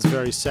that sounds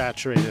very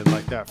saturated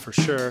like that for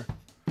sure.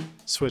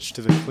 Switch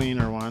to the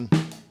cleaner one.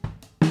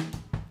 A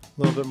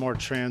little bit more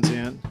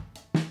transient.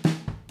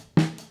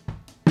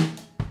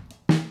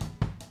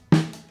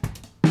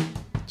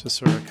 Just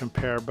sort of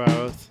compare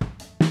both.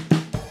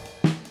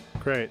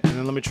 Great, and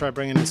then let me try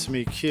bringing in some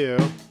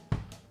EQ.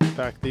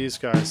 Back these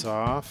guys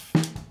off.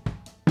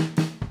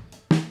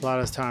 A lot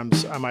of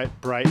times I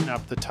might brighten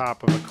up the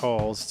top of a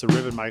Coles. It's a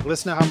ribbon mic.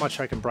 Listen to how much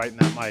I can brighten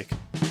that mic.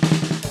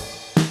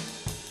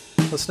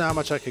 Listen to how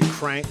much I can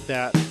crank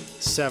that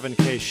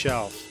 7K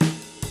shelf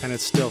and it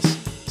still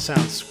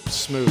sounds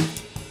smooth.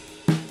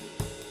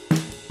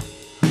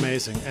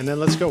 Amazing. And then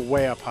let's go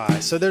way up high.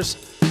 So there's,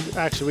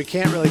 actually we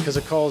can't really, because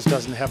the Coles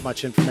doesn't have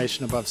much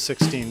information above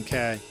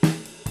 16K,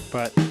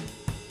 but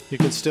you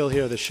can still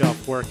hear the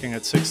shelf working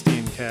at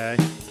 16K,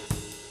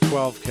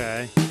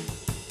 12K.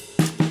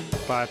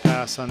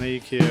 Bypass on the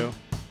EQ,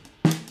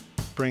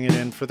 bring it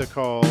in for the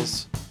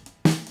Coles,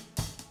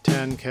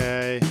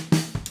 10K,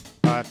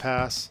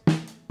 bypass,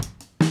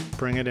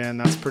 bring it in.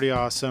 That's pretty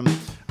awesome.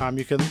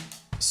 You can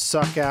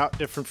suck out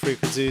different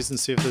frequencies and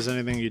see if there's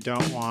anything you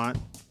don't want.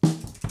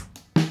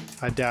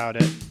 I doubt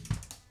it.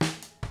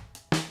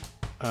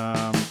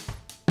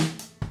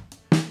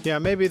 Yeah,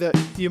 maybe that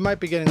you might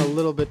be getting a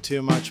little bit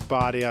too much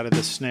body out of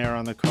the snare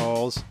on the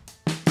Coles.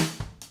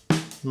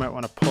 You might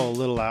want to pull a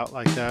little out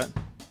like that.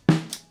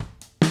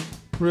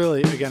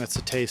 Really, again, it's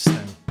a taste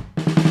thing,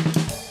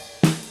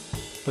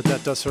 but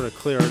that does sort of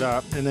clear it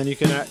up. And then you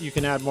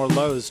can add more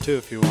lows too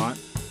if you want.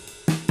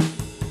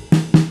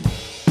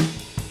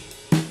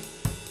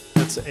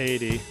 That's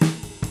 80.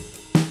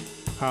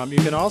 You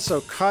can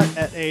also cut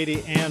at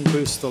 80 and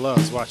boost the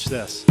lows. Watch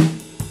this.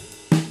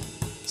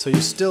 So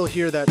you still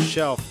hear that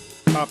shelf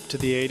up to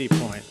the 80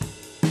 point.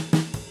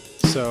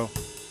 So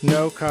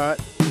no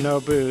cut, no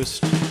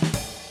boost,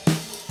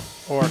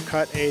 or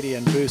cut 80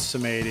 and boost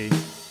some 80.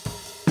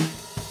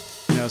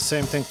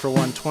 Same thing for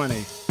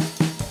 120.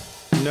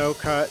 No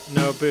cut,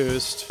 no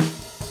boost.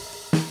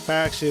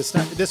 Actually, it's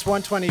not this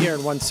 120 here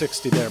and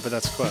 160 there, but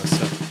that's close.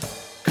 So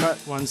cut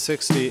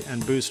 160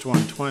 and boost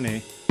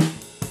 120.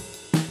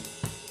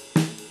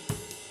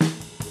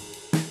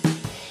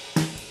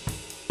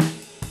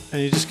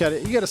 And you just got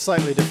you get a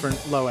slightly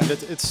different low end.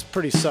 It's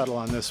pretty subtle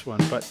on this one,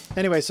 but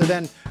anyway. So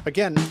then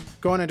again,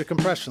 going into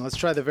compression, let's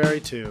try the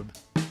Vari Tube.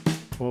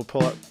 We'll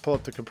pull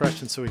up the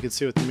compression so we can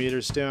see what the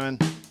meter's doing.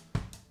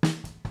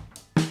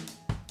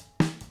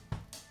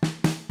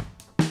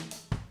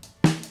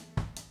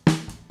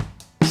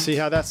 See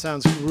how that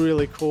sounds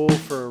really cool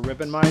for a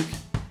ribbon mic?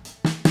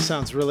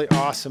 Sounds really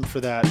awesome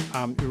for that.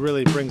 It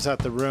really brings out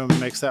the room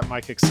and makes that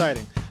mic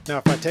exciting. Now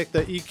if I take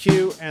the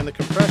EQ and the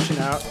compression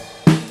out,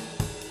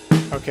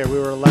 okay, we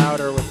were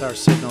louder with our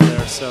signal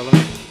there, so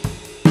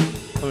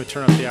let me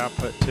turn up the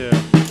output too.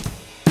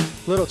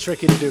 A little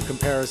tricky to do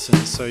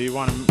comparisons, so you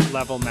want to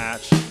level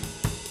match.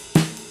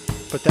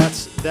 But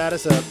that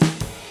is a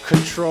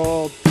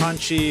controlled,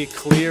 punchy,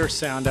 clear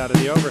sound out of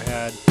the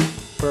overhead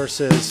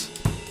versus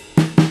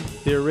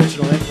the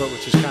original input,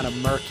 which is kind of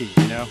murky,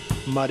 you know,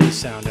 muddy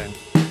sounding.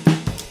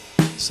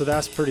 So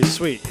that's pretty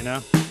sweet, you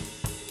know.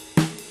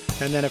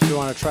 And then if you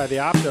want to try the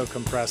opto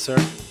compressor,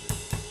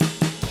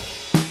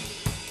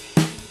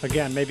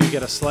 again, maybe you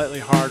get a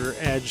slightly harder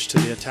edge to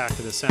the attack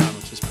of the sound,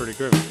 which is pretty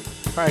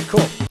groovy. All right,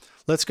 cool.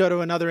 Let's go to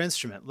another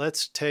instrument.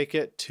 Let's take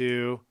it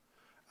to,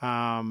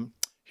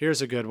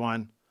 here's a good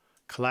one,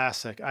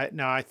 classic.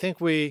 I think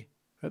we,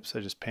 oops,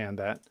 I just panned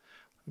that.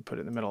 Let me put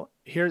it in the middle.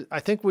 Here, I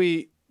think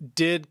we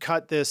did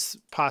cut this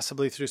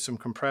possibly through some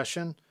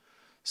compression.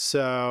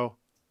 So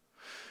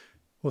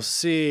we'll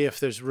see if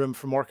there's room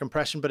for more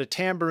compression, but a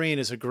tambourine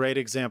is a great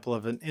example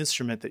of an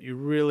instrument that you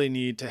really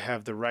need to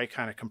have the right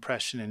kind of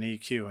compression and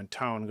EQ and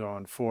tone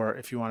going for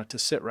if you want it to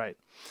sit right.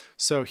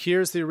 So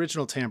here's the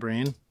original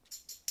tambourine.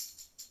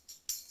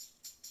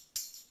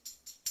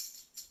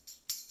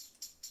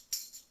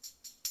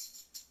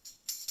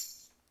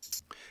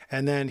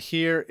 And then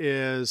here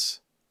is,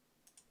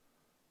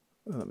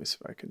 let me see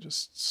if I can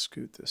just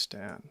scoot this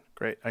down.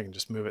 Great, I can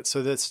just move it.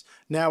 So this,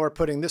 now we're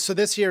putting this, so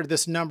this here,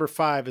 this number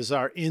 5 is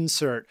our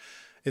insert.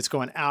 It's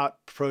going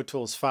out Pro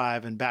Tools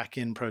 5 and back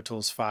in Pro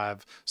Tools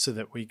 5 so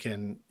that we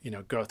can, you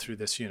know, go through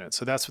this unit.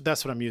 So that's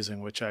what I'm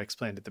using, which I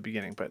explained at the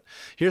beginning. But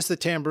here's the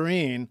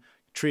tambourine,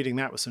 treating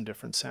that with some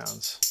different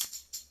sounds.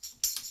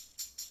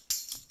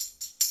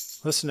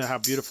 Listen to how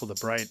beautiful the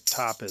bright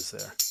top is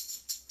there.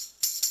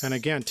 And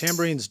again,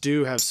 tambourines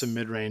do have some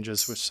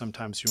mid-ranges, which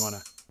sometimes you want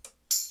to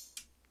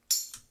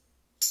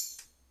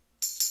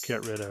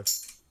get rid of.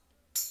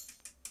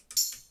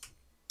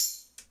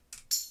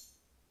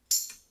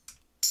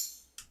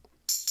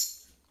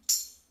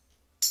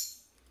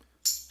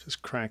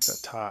 Just crank that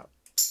top.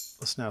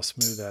 Listen how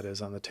smooth that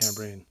is on the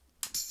tambourine.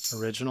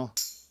 Original.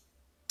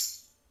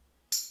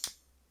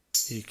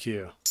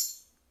 EQ.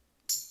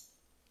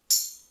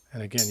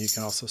 And again, you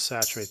can also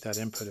saturate that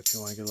input if you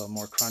want to get a little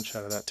more crunch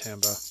out of that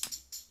tambo.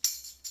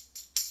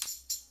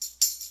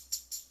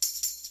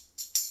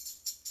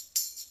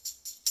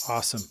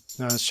 Awesome.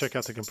 Now let's check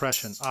out the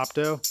compression.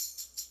 Opto.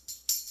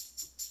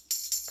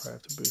 Probably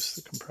have to boost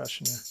the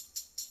compression here.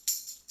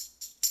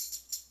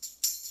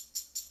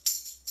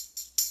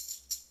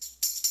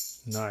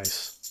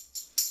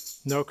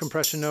 Nice. No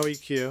compression, no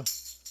EQ.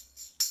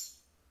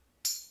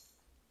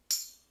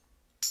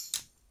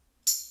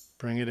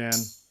 Bring it in.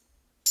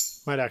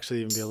 Might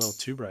actually even be a little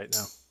too bright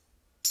now.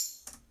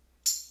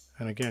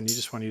 And again, you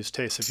just want to use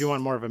taste. If you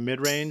want more of a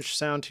mid-range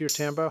sound to your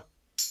tambo,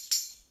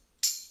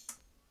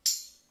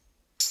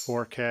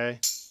 4K.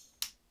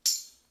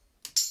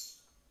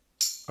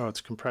 Oh, it's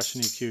compression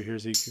EQ.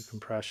 Here's EQ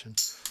compression.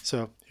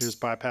 So here's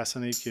bypass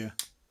on the EQ.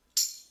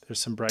 There's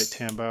some bright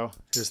tambo.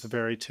 Here's the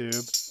Vari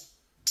Tube.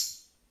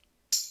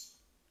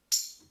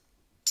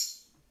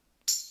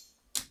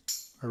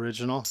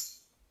 Original.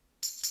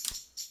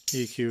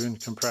 EQ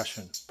and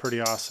compression. Pretty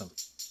awesome.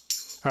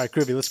 All right,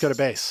 groovy. Let's go to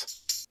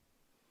bass.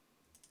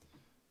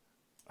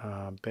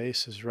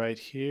 Bass is right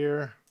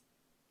here.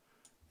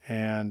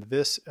 And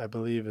this, I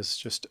believe, is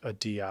just a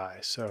DI.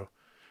 So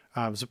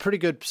it was a pretty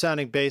good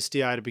sounding bass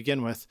DI to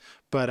begin with,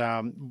 but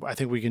I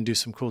think we can do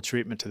some cool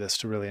treatment to this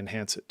to really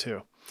enhance it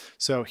too.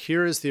 So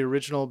here is the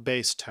original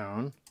bass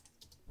tone.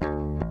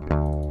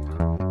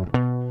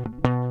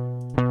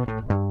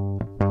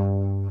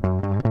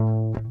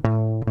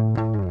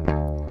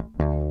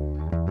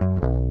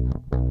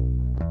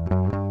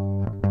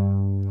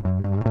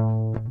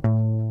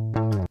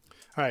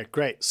 All right,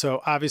 great.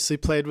 So obviously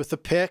played with the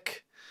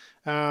pick.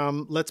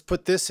 Let's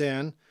put this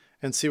in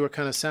and see what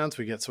kind of sounds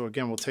we get. So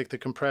again, we'll take the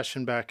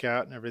compression back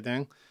out and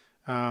everything.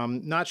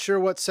 Not sure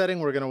what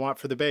setting we're going to want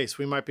for the bass.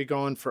 We might be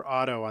going for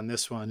auto on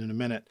this one in a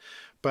minute,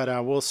 but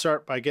we'll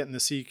start by getting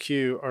this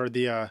EQ or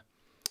the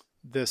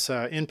this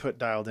input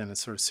dialed in and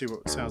sort of see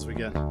what sounds we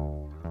get.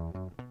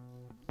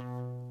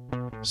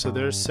 So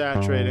there's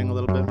saturating a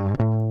little bit.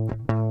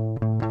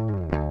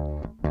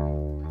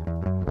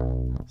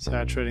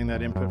 Saturating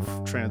that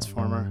input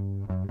transformer.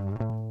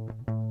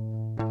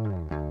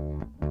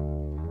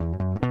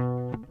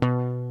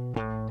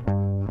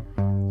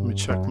 Let me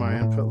check my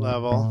input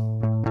level.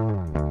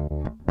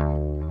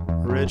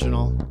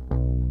 Original.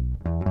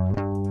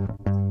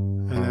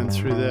 And then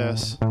through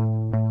this.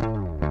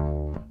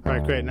 All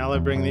right, great. Now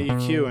let's bring the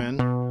EQ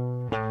in.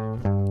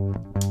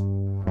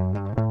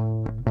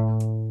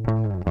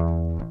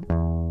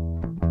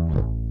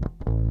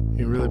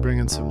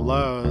 in some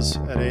lows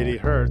at 80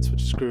 Hertz,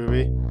 which is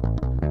groovy.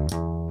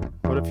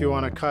 What if you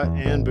want to cut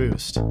and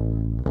boost?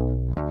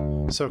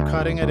 So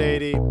cutting at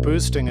 80,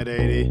 boosting at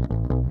 80.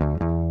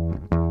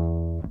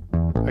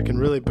 I can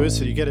really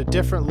boost it. You get a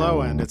different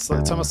low end. It's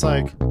almost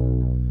like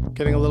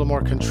getting a little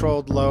more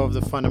controlled low of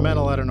the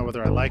fundamental. I don't know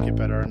whether I like it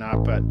better or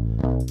not, but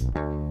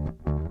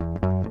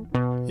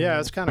yeah,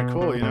 it's kind of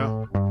cool, you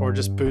know? Or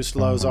just boost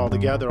lows all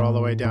together all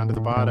the way down to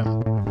the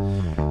bottom.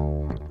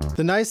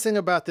 The nice thing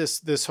about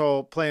this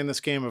whole playing this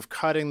game of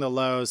cutting the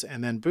lows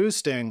and then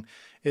boosting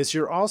is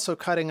you're also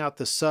cutting out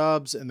the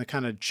subs and the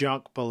kind of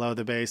junk below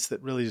the bass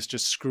that really is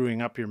just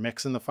screwing up your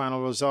mix in the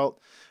final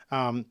result.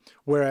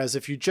 Whereas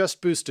if you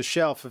just boost a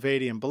shelf of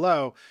 80 and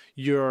below,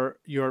 you're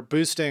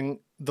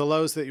boosting the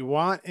lows that you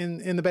want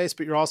in the bass,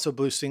 but you're also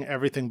boosting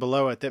everything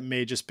below it that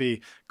may just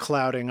be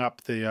clouding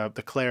up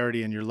the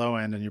clarity in your low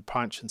end and your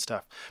punch and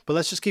stuff. But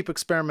let's just keep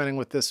experimenting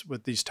with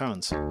these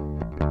tones.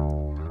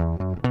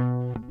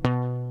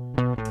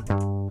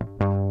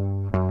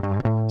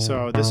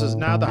 So this is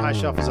now the high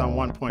shelf is on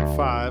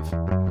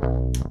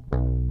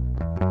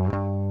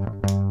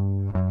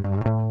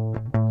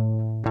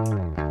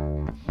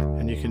 1.5.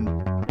 And you can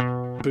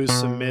boost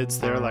some mids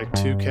there like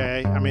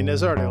 2K. I mean,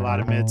 there's already a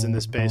lot of mids in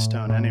this bass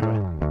tone anyway.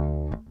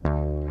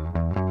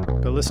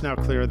 But listen how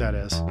clear that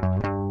is.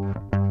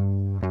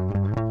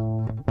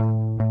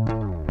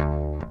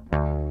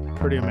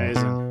 Pretty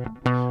amazing.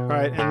 All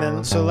right, and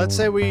then so let's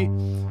say we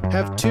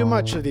have too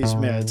much of these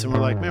mids and we're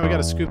like, man, we got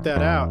to scoop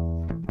that out.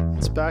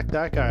 Let's back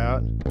that guy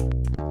out.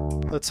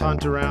 Let's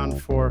hunt around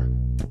for,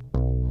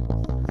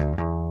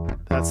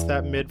 that's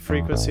that mid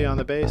frequency on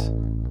the bass.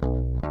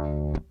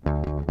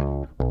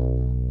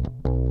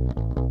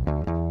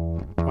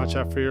 Watch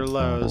out for your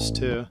lows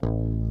too.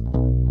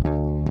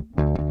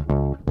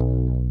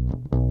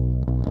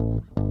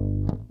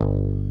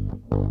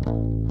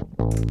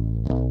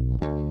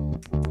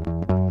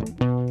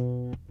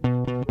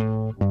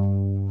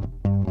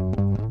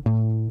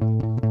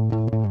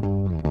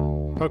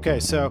 Okay,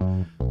 so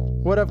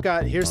what I've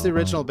got, here's the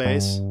original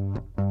bass,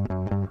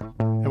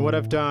 and what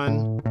I've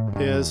done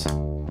is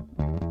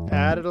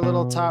added a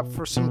little top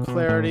for some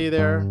clarity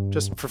there,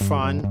 just for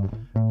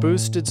fun,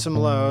 boosted some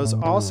lows,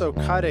 also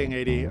cutting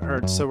 80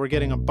 Hertz, so we're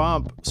getting a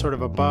bump sort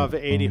of above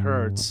 80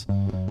 Hertz,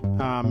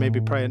 maybe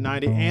probably at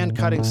 90, and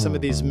cutting some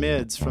of these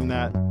mids from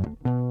that.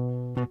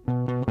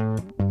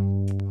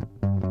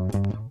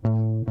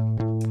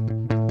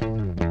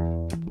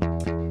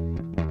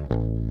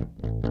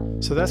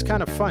 So that's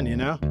kind of fun, you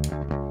know?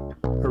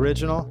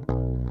 Original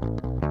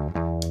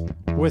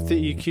with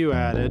the EQ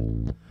added.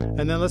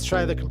 And then let's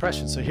try the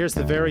compression. So here's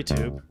the Vari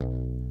Tube.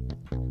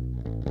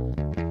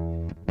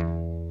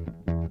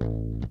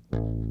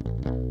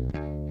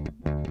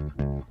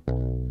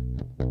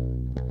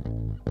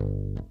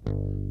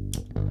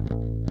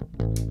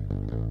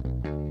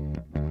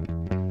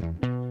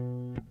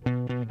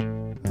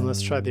 And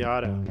let's try the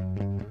auto.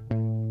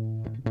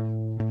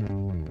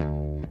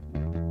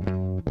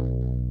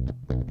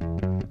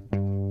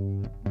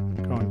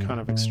 Kind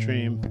of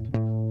extreme.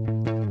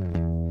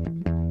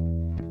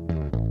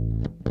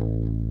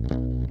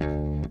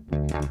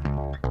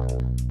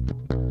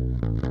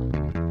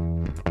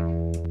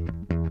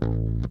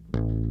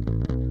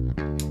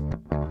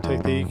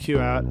 Take the EQ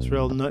out. It's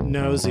real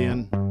nasally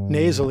and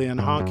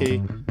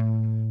honky,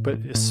 but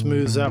it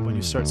smooths up when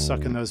you start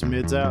sucking those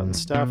mids out and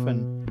stuff,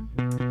 and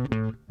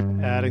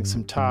adding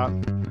some top.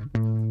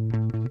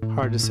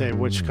 Hard to say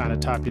which kind of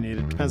top you need.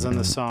 It depends on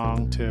the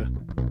song too.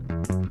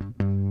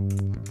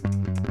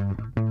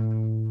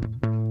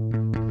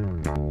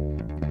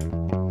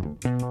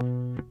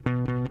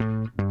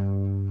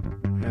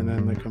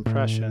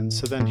 Compression.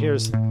 So then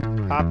here's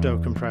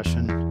opto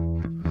compression.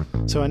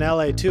 So an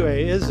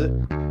LA2A is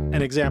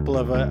an example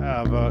of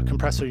a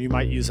compressor you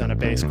might use on a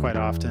bass quite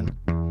often.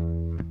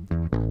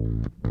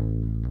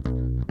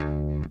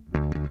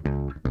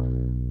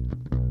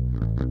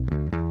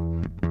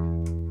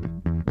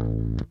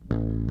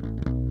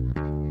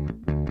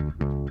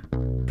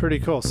 Pretty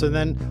cool. So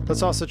then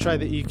let's also try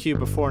the EQ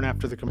before and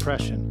after the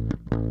compression.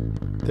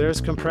 There's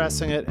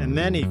compressing it and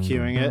then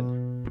EQing it.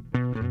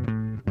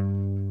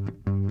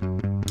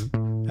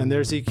 And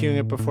there's EQing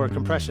it before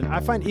compression. I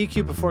find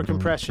EQ before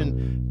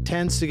compression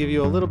tends to give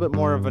you a little bit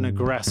more of an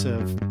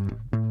aggressive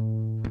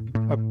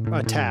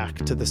attack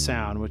to the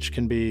sound, which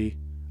can be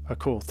a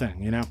cool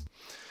thing, you know?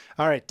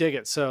 All right, dig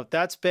it. So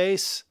that's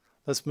bass.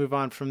 Let's move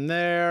on from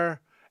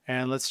there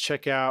and let's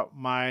check out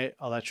my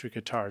electric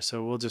guitar.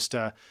 So we'll just,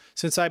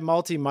 since I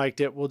multi-mic'd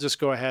it, we'll just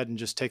go ahead and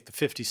just take the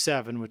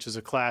 57, which is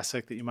a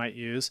classic that you might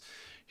use.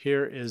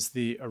 Here is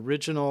the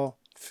original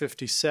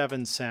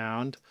 57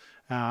 sound.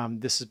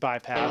 This is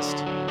bypassed.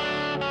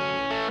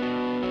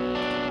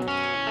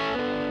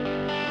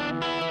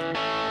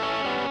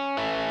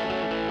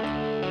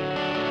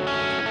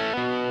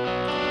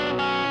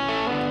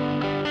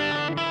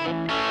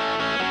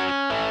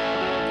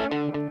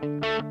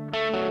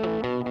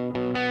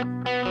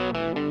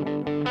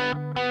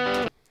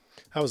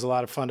 That was a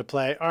lot of fun to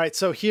play. All right,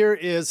 so here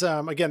is,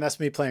 again, that's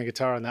me playing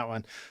guitar on that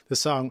one.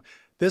 This song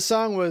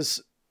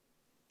was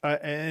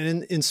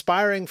and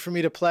inspiring for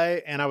me to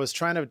play. And I was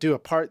trying to do a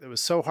part that was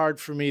so hard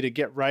for me to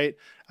get right.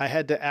 I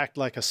had to act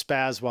like a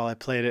spaz while I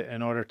played it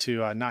in order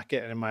to not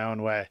get in my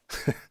own way.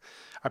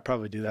 I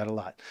probably do that a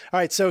lot. All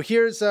right, so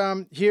here's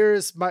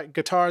my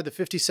guitar, the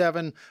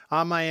 57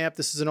 on my amp.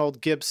 This is an old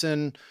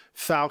Gibson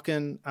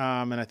Falcon,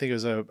 and I think it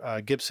was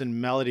a Gibson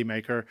Melody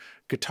Maker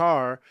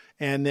guitar.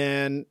 And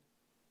then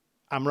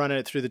I'm running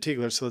it through the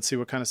Tegeler, so let's see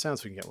what kind of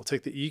sounds we can get. We'll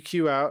take the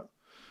EQ out,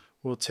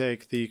 we'll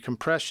take the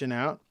compression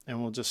out,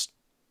 and we'll just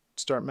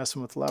start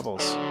messing with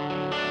levels.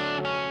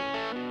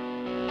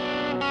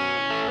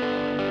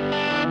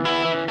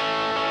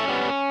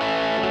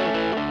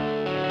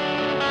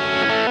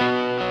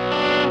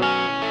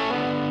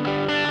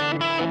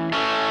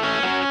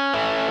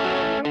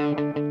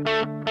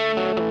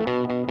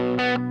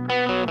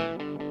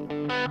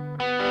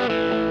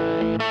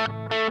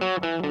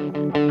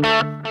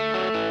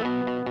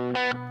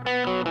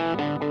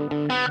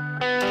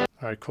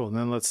 All right, cool. And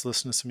then let's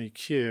listen to some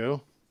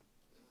EQ.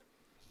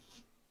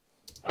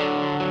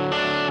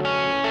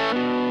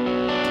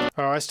 Oh,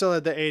 I still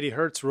had the 80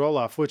 Hertz roll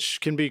off, which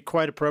can be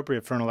quite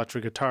appropriate for an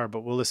electric guitar,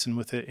 but we'll listen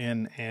with it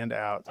in and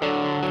out. You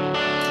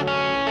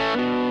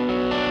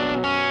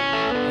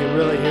can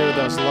really hear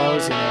those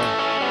lows in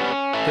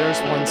there. There's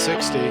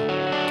 160,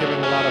 giving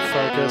a lot of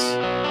focus.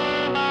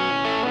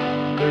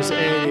 There's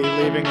 80,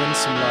 leaving in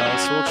some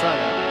lows, so we'll try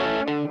that.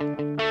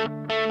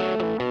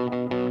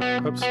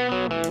 Oops.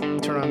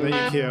 Turn on the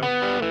EQ.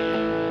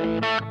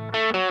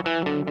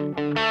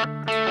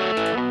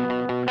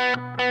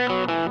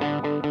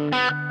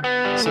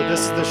 So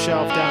this is the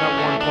shelf down at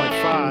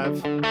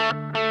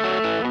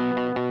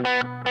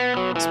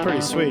 1.5. It's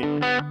pretty sweet.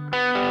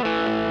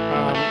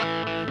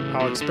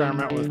 I'll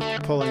experiment with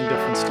pulling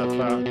different stuff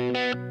out.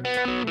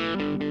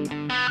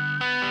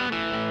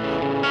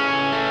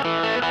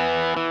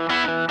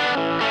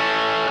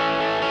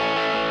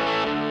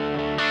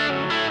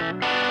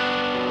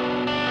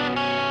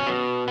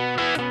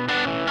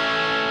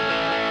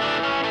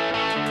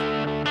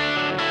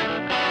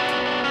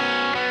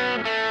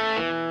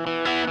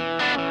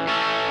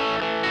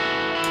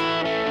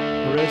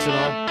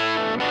 Original,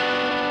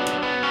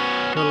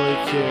 little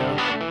EQ.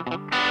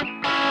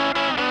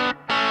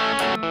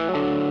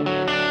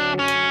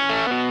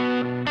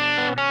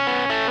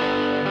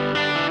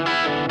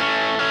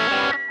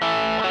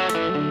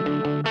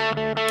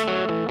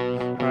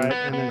 All right,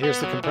 and then here's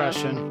the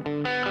compression.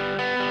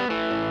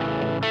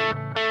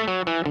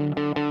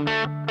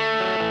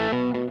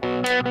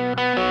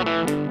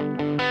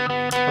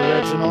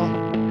 Original.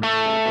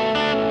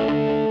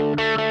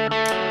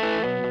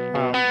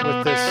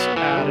 With this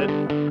added.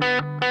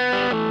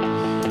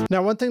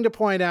 Now, one thing to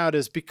point out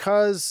is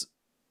because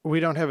we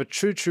don't have a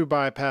true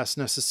bypass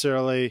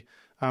necessarily,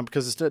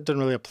 because it doesn't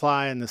really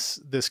apply in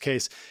this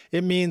case,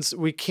 it means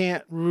we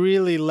can't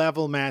really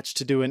level match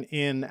to do an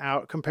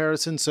in-out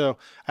comparison. So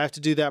I have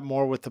to do that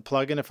more with the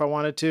plugin if I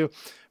wanted to,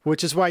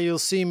 which is why you'll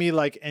see me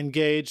like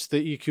engage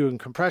the EQ and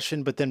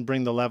compression, but then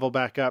bring the level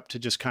back up to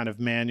just kind of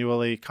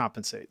manually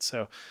compensate.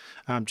 So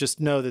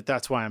just know that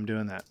that's why I'm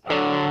doing that.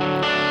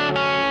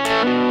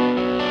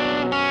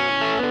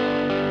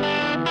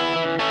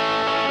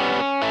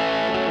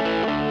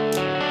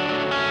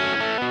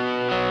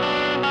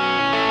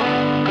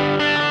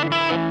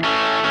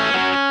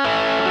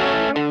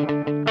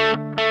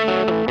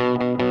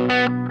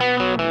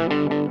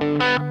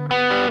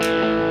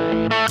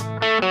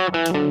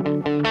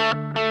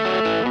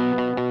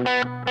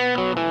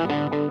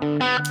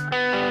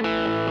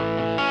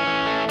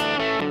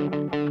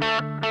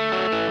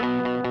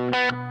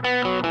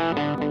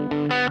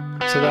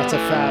 So that's a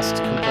fast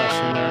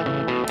compression there.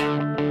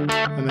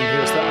 And then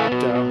here's the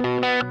opto.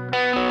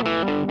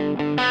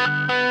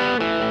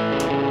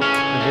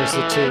 And here's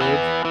the tube.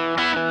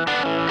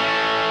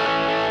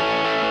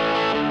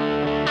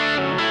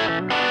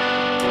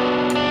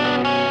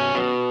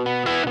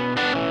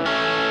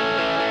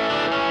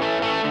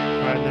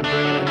 All right, and then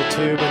bringing in the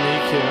tube and the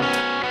EQ.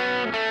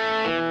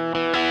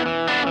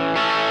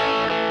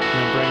 And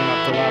then bringing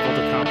up the level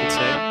to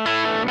compensate.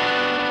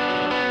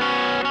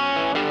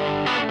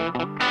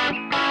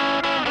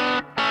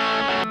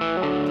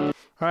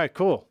 All right,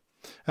 cool.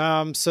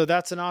 So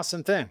that's an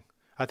awesome thing.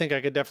 I think I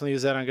could definitely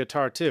use that on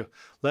guitar too.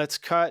 Let's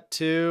cut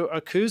to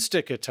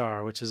acoustic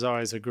guitar, which is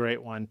always a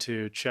great one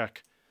to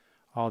check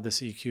all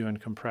this EQ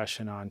and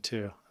compression on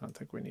too. I don't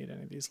think we need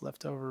any of these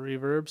leftover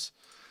reverbs.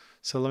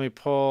 So let me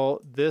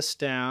pull this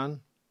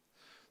down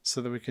so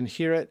that we can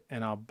hear it,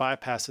 and I'll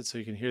bypass it so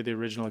you can hear the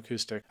original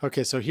acoustic.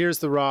 Okay, so here's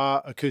the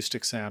raw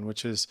acoustic sound,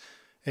 which is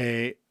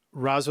a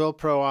Roswell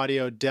Pro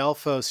Audio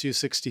Delphos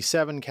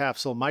U67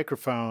 capsule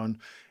microphone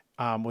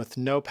with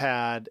no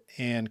pad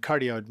and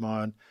cardioid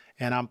mode,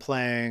 and I'm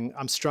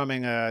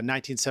strumming a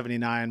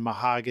 1979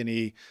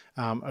 mahogany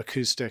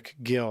acoustic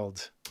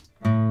Guild.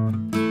 All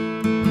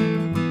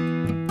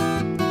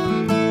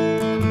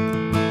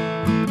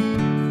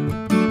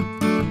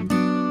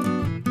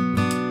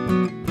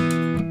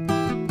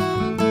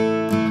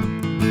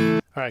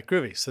right,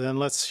 groovy. So then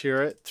let's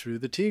hear it through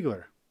the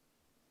Tegeler.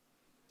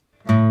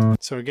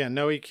 So again,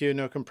 no EQ,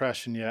 no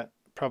compression yet.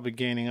 Probably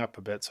gaining up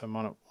a bit, so I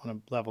want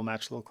to level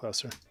match a little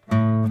closer.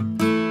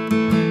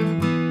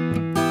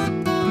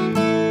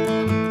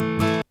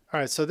 All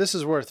right, so this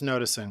is worth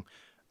noticing.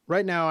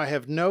 Right now I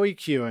have no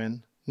EQ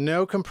in,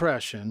 no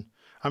compression.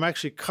 I'm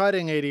actually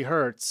cutting 80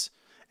 Hertz,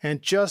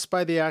 and just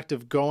by the act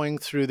of going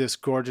through this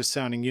gorgeous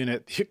sounding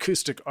unit, the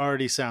acoustic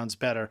already sounds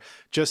better,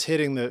 just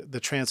hitting the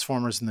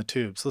transformers and the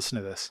tubes. Listen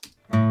to this.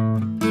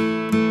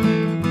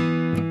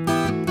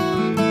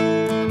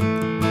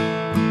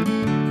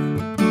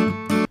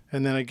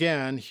 And then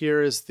again,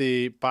 here is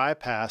the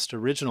bypassed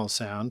original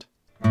sound.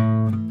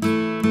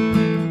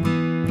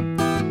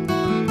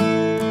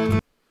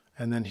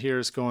 And then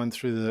here's going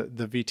through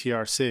the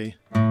VTRC.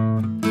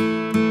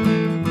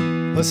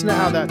 Listen to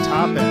how that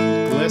top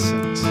end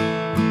glistens.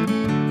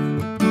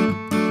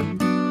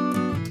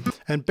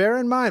 And bear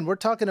in mind, we're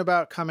talking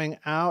about coming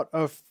out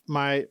of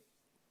my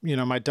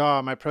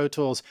DAW, my Pro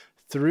Tools,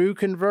 through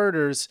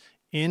converters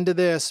into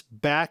this,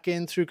 back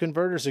in through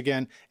converters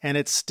again, and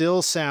it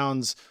still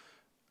sounds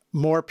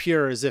more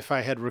pure as if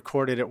I had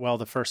recorded it well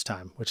the first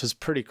time, which is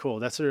pretty cool.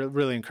 That's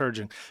really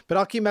encouraging. But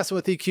I'll keep messing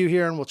with EQ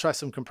here, and we'll try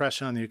some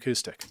compression on the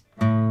acoustic.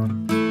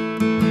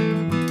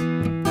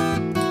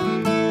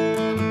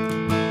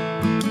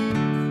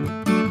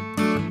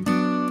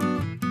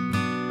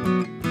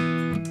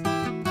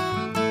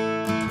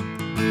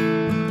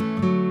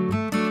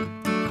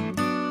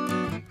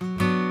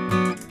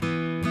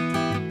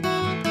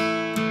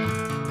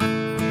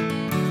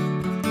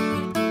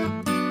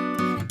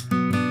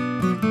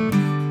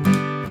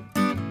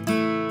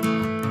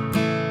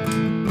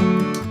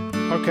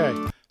 Okay,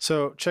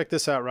 so check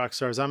this out, rock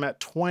stars. I'm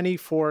at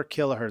 24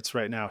 kilohertz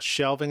right now,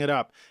 shelving it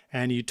up,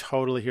 and you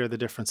totally hear the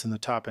difference in the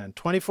top end.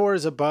 24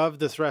 is above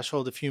the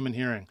threshold of human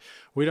hearing.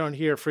 We don't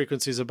hear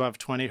frequencies above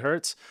 20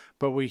 hertz,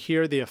 but we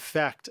hear the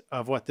effect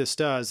of what this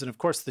does. And of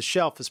course, the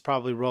shelf is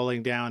probably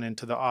rolling down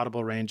into the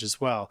audible range as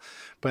well.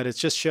 But it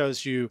just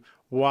shows you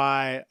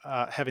why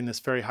having this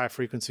very high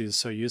frequency is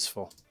so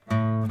useful.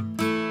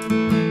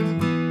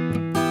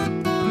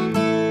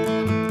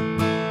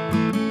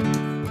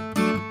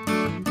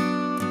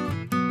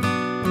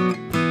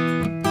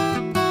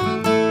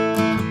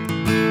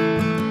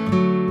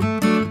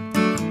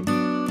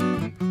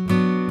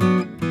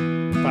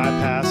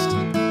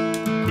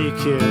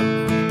 EQ.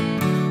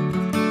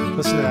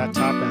 Listen to that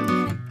top end.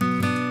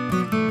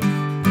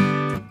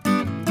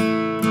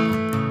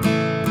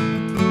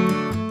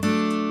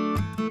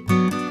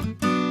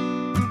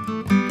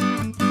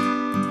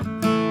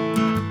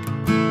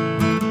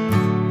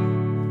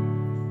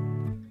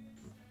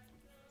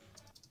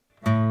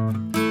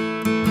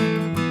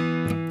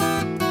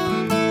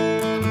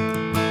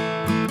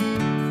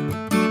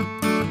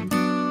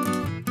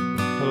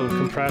 A little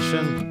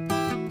compression.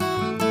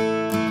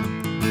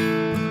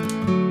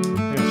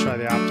 Try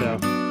the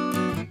opto.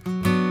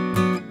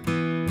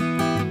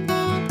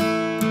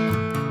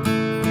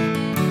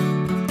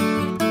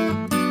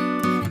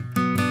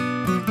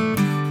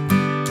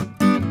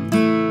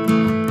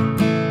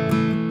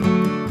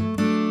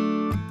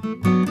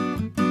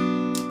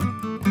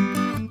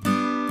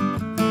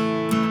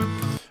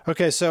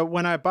 Okay, so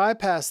when I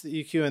bypass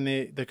the EQ and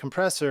the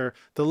compressor,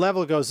 the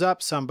level goes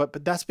up some,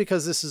 but that's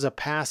because this is a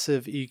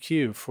passive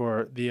EQ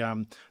for the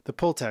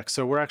Pultec.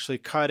 So we're actually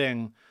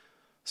cutting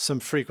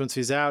some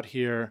frequencies out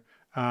here,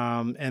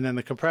 and then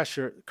the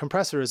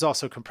compressor is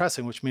also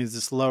compressing, which means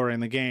it's lowering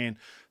the gain.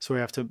 So we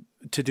have to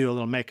do a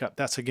little makeup.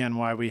 That's again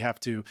why we have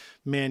to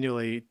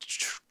manually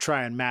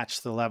try and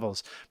match the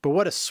levels. But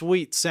what a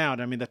sweet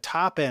sound. I mean, the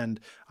top end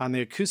on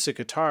the acoustic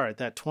guitar at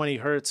that 20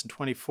 hertz and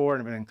 24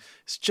 and everything,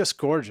 it's just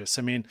gorgeous.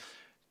 I mean,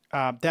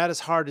 that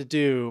is hard to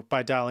do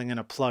by dialing in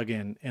a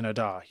plug-in in a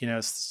DAW. You know,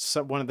 it's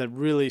one of the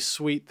really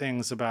sweet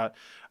things about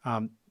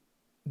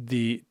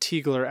the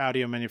Tegeler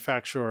Audio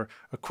Manufaktur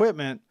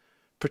equipment,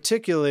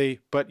 particularly,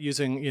 but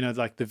using, you know,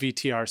 like the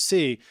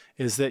VTRC,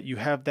 is that you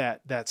have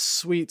that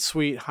sweet,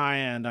 sweet high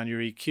end on your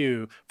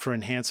EQ for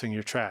enhancing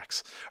your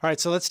tracks. All right,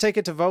 so let's take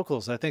it to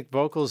vocals. I think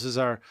vocals is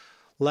our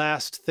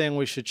last thing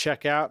we should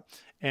check out,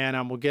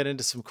 and we'll get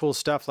into some cool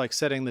stuff like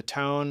setting the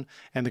tone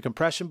and the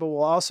compression, but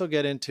we'll also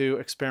get into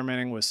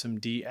experimenting with some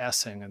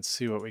de-essing and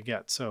see what we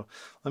get. So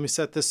let me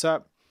set this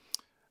up.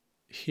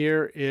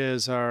 Here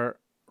is our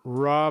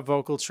raw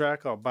vocal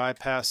track. I'll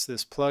bypass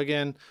this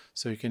plug-in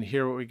so you can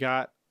hear what we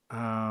got.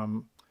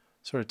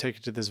 Sort of take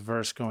it to this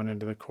verse going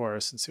into the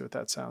chorus and see what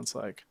that sounds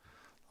like.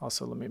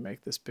 Also, let me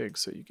make this big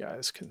so you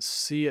guys can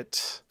see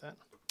it.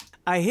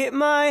 I hit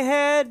my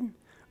head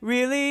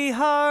really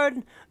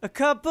hard a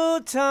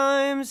couple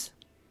times.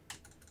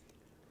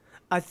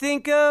 I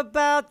think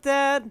about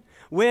that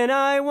when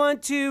I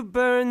want to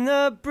burn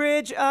the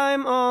bridge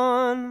I'm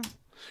on.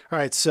 All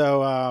right,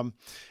 so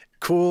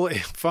cool,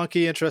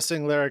 funky,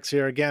 interesting lyrics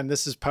here. Again,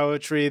 this is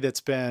poetry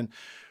that's been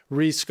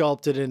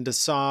resculpted into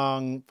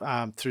song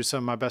through some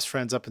of my best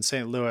friends up in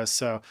St. Louis.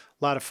 So a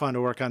lot of fun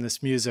to work on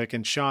this music.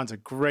 And Sean's a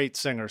great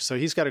singer, so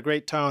he's got a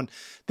great tone.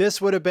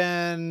 This would have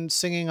been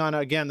singing on,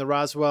 again, the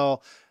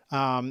Roswell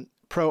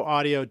Pro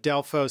Audio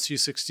Delphos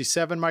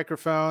U67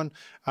 microphone,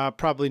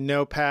 probably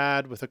no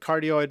pad with a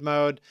cardioid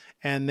mode,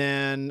 and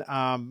then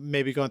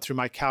maybe going through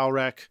my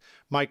CalRec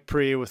mic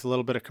pre with a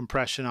little bit of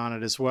compression on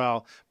it as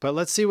well. But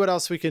let's see what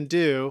else we can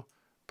do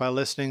by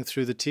listening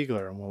through the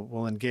Tegeler, and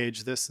we'll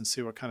engage this and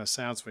see what kind of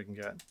sounds we can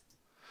get.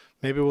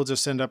 Maybe we'll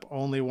just end up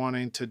only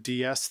wanting to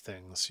DS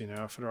things, you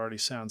know, if it already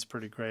sounds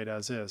pretty great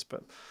as is.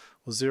 But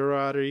we'll zero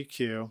out our EQ,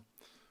 we'll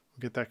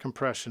get that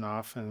compression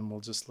off, and we'll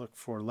just look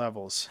for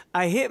levels.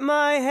 I hit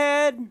my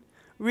head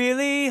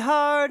really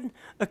hard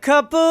a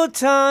couple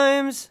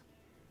times.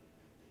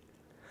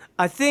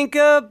 I think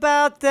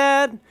about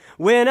that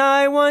when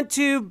I want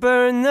to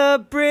burn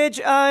the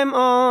bridge I'm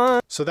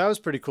on. So that was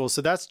pretty cool.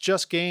 So that's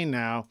just gain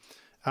now.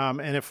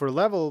 And if we're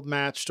level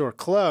matched or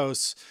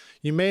close,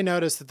 you may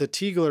notice that the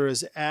Tegeler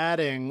is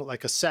adding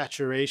like a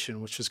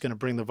saturation, which is going to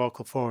bring the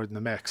vocal forward in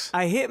the mix.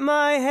 I hit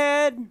my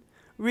head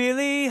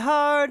really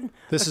hard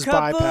This is a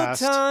couple bypassed.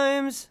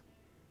 times.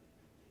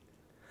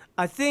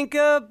 I think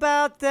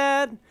about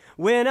that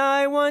when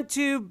I want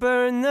to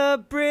burn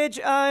the bridge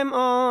I'm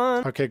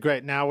on. Okay,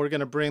 great. Now we're going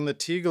to bring the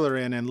Tegeler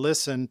in and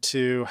listen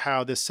to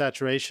how this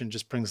saturation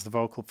just brings the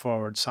vocal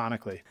forward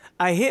sonically.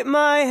 I hit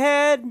my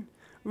head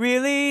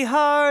really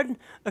hard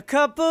a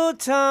couple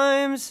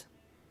times.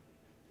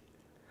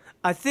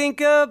 I think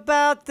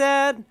about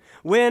that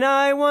when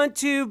I want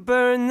to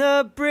burn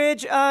the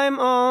bridge I'm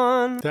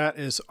on. That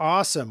is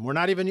awesome. We're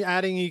not even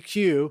adding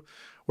EQ.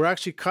 We're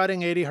actually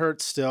cutting 80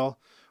 Hertz still.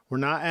 We're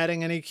not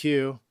adding any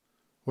EQ.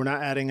 We're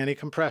not adding any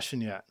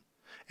compression yet.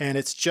 And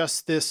it's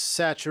just this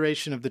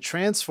saturation of the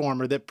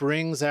transformer that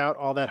brings out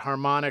all that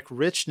harmonic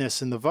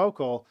richness in the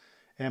vocal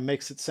and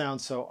makes it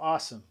sound so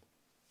awesome.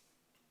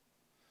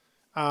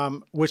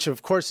 Which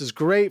of course is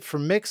great for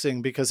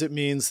mixing because it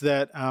means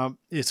that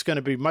it's going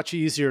to be much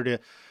easier to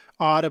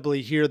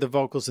audibly hear the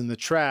vocals in the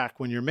track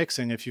when you're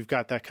mixing if you've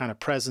got that kind of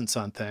presence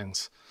on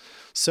things.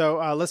 So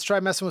let's try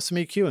messing with some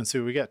EQ and see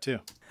what we get too.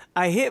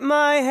 I hit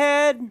my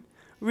head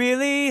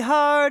really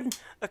hard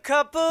a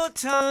couple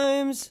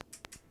times.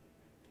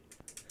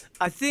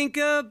 I think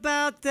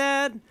about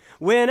that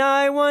when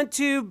I want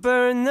to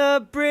burn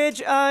the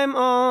bridge I'm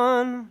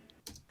on.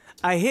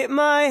 I hit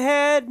my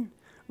head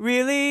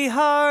really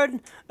hard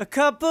a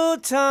couple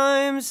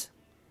times.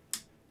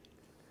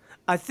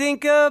 I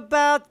think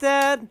about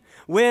that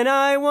when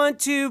I want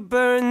to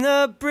burn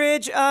the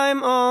bridge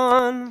I'm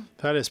on.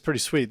 That is pretty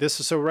sweet. This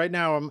is so right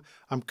now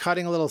I'm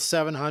cutting a little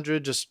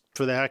 700 just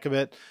for the heck of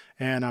it,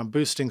 and I'm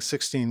boosting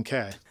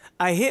 16K.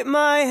 I hit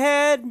my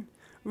head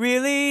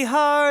really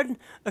hard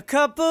a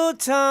couple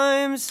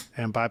times.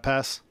 And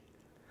bypass.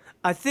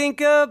 I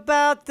think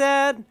about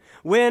that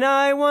when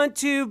I want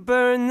to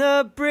burn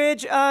the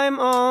bridge I'm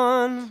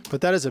on.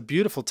 But that is a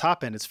beautiful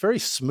top end. It's very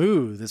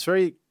smooth.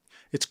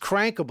 It's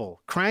crankable.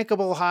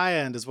 Crankable high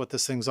end is what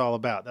this thing's all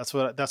about. That's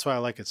why I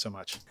like it so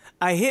much.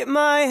 I hit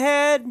my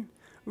head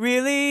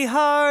really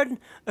hard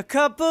a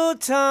couple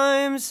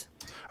times.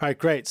 All right,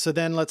 great. So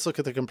then let's look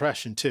at the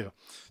compression too.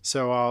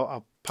 So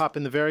I'll pop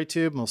in the Vari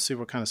Tube and we'll see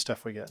what kind of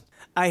stuff we get.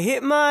 I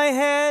hit my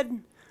head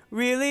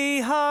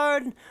really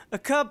hard a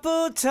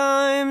couple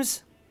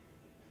times.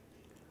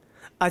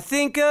 I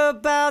think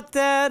about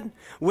that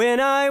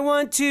when I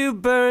want to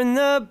burn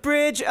the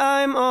bridge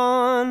I'm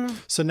on.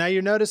 So now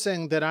you're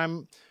noticing that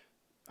I'm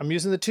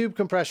using the tube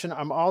compression.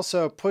 I'm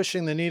also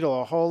pushing the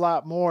needle a whole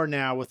lot more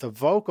now with a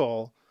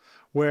vocal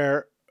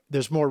where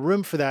there's more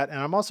room for that. And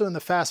I'm also in the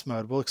fast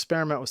mode. We'll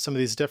experiment with some of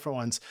these different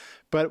ones.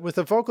 But with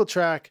a vocal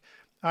track,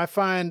 I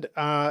find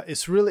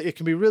it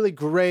can be really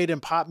great in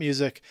pop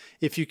music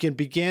if you can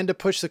begin to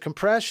push the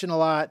compression a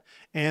lot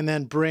and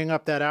then bring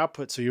up that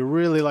output. So you're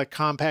really like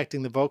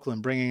compacting the vocal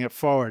and bringing it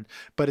forward.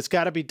 But it's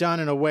got to be done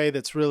in a way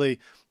that's really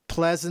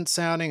pleasant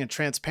sounding and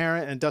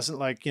transparent and doesn't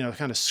like, you know,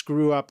 kind of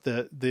screw up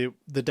the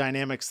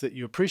dynamics that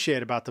you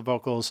appreciate about the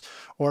vocals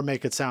or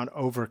make it sound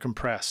over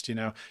compressed. You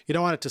know, you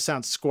don't want it to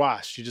sound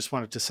squashed. You just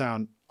want it to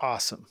sound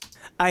awesome.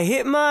 I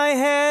hit my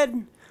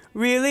head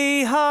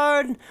really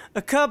hard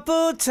a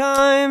couple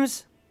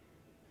times.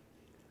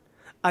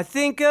 I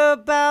think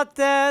about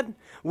that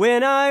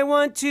when I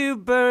want to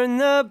burn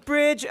the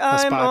bridge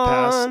Let's I'm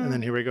bypass, on. and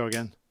then here we go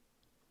again.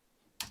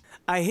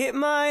 I hit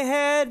my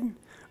head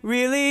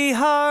really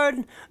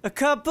hard a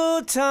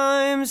couple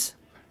times.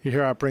 You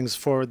hear how it brings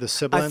forward the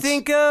sibilants, I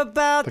think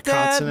about the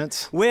that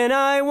consonants. when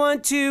I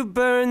want to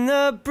burn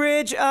the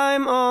bridge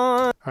I'm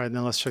on. All right,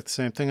 then let's check the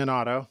same thing in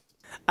auto.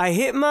 I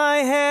hit my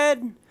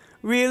head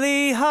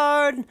really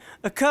hard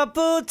a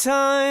couple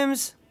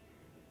times.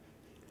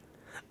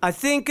 I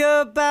think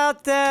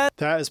about that.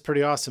 That is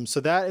pretty awesome.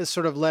 So that is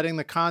sort of letting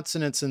the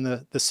consonants and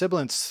the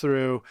sibilants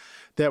through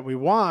that we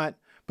want,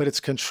 but it's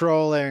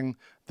controlling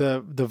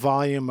the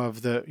volume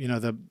of the, you know,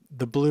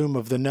 the bloom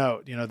of the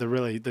note, you know,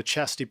 the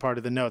chesty part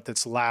of the note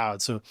that's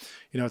loud. So,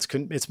 you know,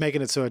 it's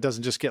making it so it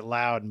doesn't just get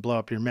loud and blow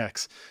up your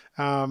mix.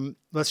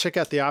 Let's check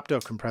out the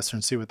opto compressor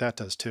and see what that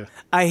does too.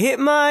 I hit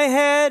my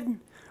head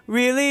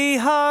really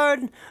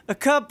hard a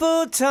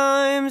couple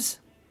times.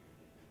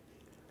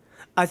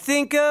 I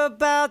think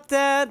about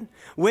that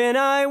when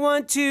I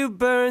want to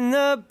burn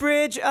the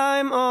bridge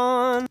I'm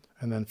on.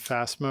 And then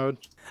fast mode.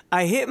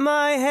 I hit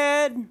my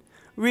head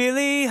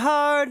really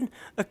hard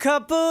a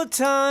couple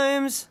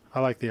times. I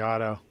like the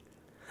auto.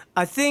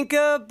 I think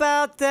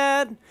about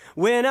that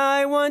when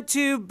I want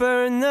to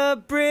burn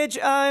the bridge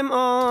I'm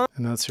on.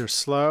 And that's your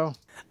slow.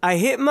 I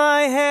hit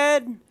my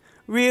head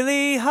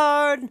really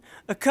hard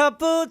a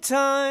couple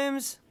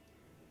times.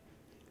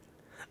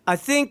 I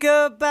think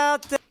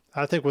about that.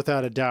 I think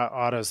without a doubt,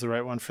 auto is the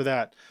right one for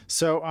that.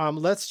 So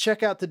let's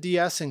check out the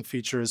de-essing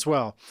feature as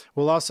well.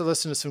 We'll also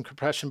listen to some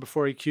compression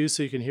before EQ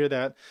so you can hear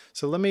that.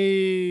 So let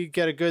me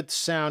get a good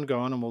sound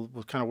going and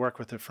we'll kind of work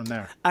with it from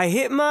there. I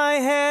hit my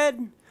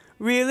head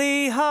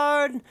really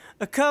hard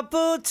a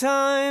couple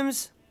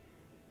times.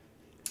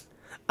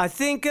 I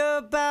think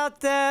about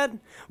that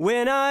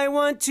when I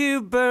want to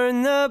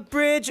burn the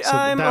bridge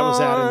I'm on. So that was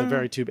adding the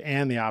Vari Tube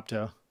and the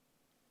opto.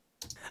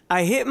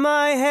 I hit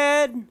my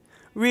head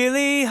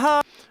really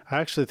hard. I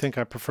actually think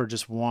I prefer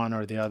just one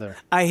or the other.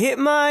 I hit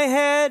my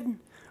head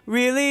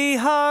really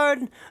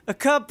hard a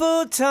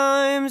couple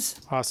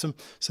times. Awesome.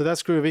 So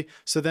that's groovy.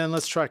 So then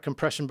let's try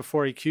compression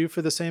before EQ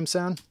for the same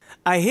sound.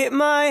 I hit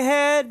my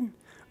head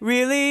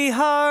really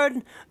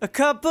hard a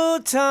couple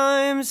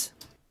times.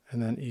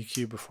 And then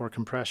EQ before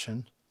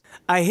compression.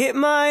 I hit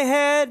my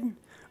head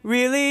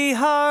really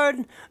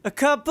hard a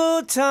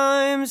couple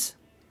times.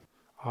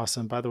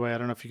 Awesome. By the way, I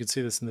don't know if you can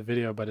see this in the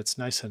video, but it's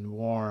nice and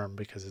warm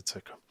because it's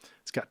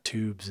got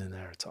tubes in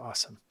there. It's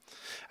awesome.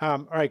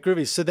 All right,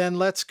 groovy. So then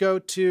let's go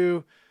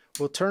to,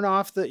 we'll turn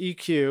off the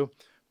EQ,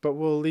 but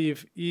we'll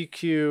leave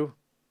EQ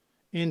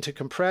into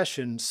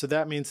compression. So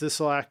that means this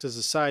will act as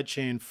a side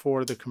chain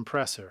for the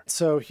compressor.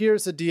 So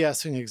here's a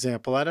de-essing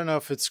example. I don't know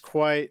if it's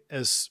quite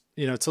as,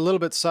 it's a little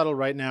bit subtle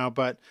right now,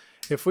 but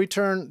if we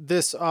turn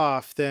this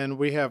off, then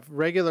we have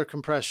regular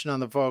compression on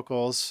the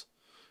vocals,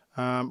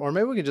 or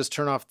maybe we can just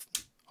turn off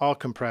all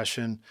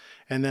compression.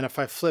 And then if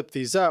I flip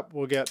these up,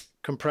 we'll get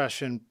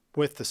compression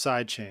with the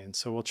side chain.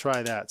 So we'll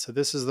try that. So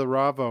this is the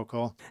raw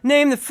vocal.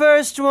 Name the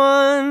first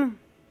one.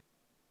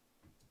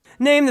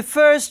 Name the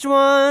first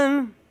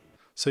one.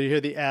 So you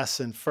hear the S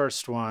in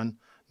first one.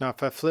 Now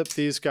if I flip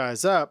these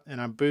guys up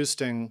and I'm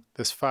boosting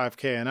this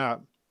 5K and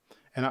up,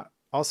 and I'm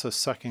also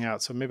sucking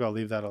out, so maybe I'll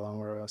leave that alone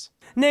where it was.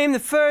 Name the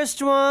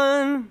first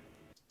one.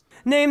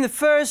 Name the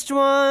first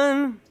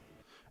one.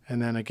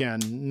 And then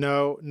again,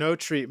 no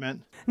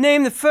treatment.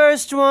 Name the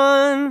first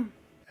one.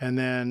 And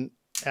then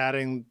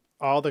adding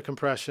all the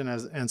compression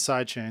and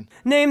sidechain.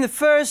 Name the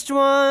first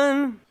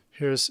one.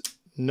 Here's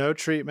no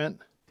treatment.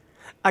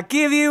 I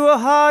give you a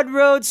hard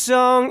road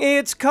song,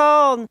 it's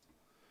called.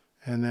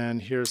 And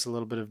then here's a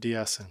little bit of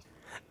de-essing.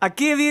 I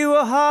give you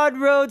a hard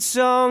road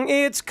song,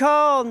 it's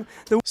called.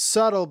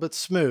 Subtle but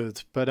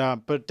smooth, but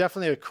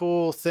definitely a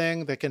cool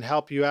thing that can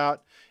help you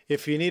out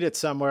if you need it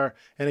somewhere.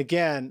 And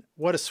again,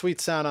 what a sweet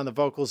sound on the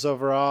vocals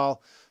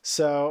overall.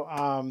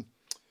 So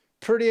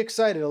pretty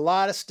excited. A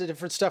lot of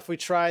different stuff we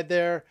tried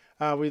there.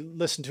 We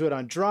listened to it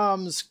on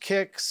drums,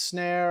 kicks,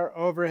 snare,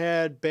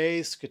 overhead,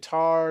 bass,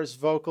 guitars,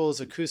 vocals,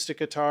 acoustic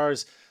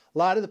guitars. A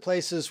lot of the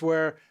places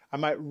where I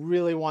might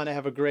really want to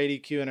have a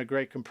great EQ and a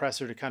great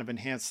compressor to kind of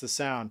enhance the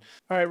sound.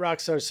 All right,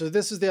 Rockstar, so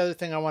this is the other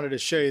thing I wanted to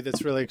show you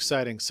that's really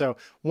exciting. So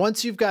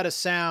once you've got a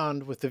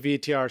sound with the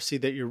VTRC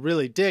that you're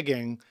really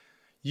digging,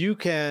 you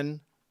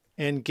can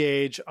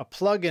engage a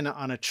plugin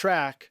on a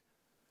track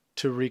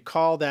to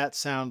recall that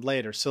sound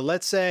later. So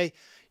let's say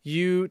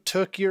you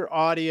took your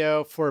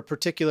audio for a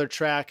particular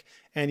track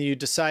and you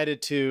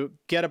decided to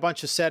get a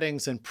bunch of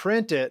settings and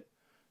print it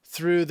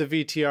through the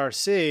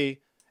VTRC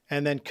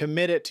and then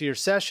commit it to your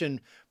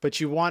session, but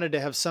you wanted to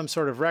have some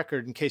sort of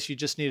record in case you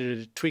just needed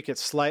to tweak it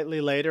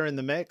slightly later in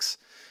the mix.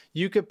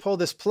 You could pull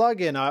this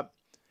plugin up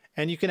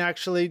and you can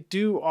actually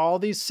do all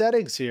these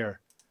settings here.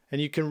 And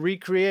you can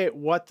recreate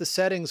what the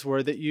settings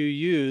were that you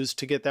used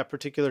to get that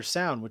particular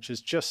sound, which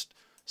is just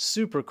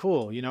super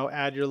cool. You know,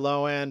 add your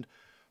low end,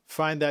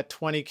 find that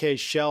 20K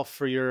shelf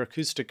for your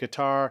acoustic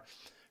guitar,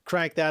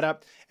 crank that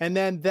up. And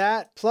then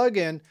that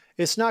plugin,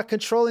 it's not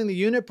controlling the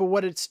unit, but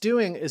what it's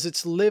doing is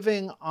it's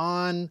living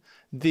on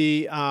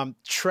the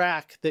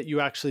track that you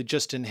actually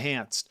just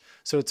enhanced.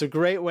 So it's a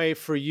great way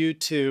for you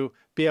to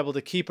be able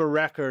to keep a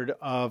record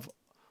of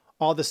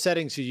all the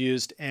settings you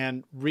used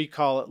and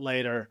recall it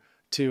later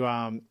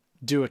to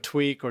do a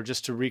tweak or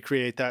just to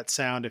recreate that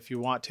sound if you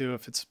want to,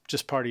 if it's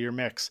just part of your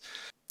mix.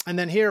 And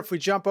then here, if we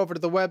jump over to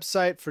the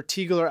website for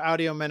Tegeler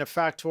Audio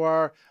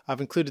Manufaktur, I've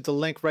included the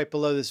link right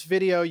below this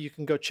video. You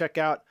can go check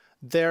out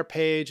their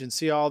page and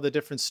see all the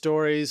different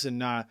stories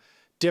and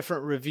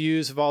different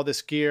reviews of all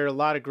this gear. A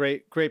lot of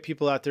great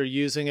people out there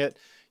using it.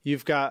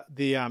 You've got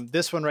the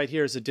this one right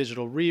here is a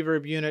digital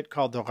reverb unit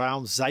called the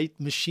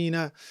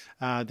Raumzeitmaschine.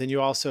 Then you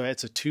also,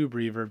 it's a tube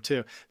reverb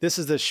too. This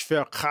is the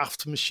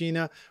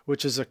Schwerkraftmaschine,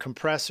 which is a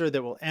compressor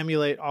that will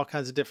emulate all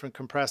kinds of different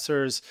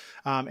compressors.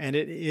 And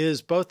it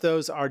is, both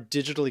those are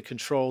digitally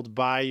controlled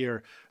by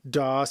your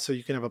DAW, so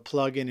you can have a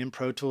plugin in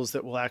Pro Tools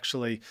that will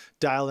actually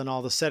dial in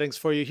all the settings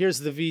for you. Here's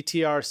the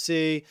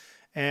VTRC,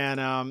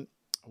 and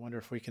I wonder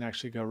if we can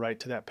actually go right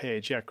to that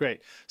page. Yeah,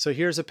 great. So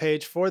here's a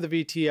page for the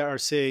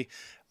VTRC.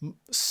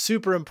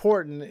 Super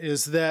important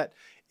is that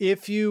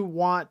if you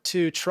want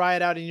to try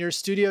it out in your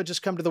studio,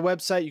 just come to the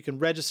website. You can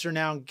register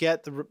now and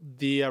get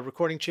the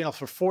recording channel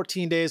for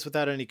 14 days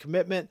without any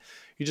commitment.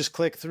 You just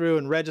click through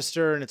and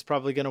register, and it's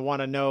probably going to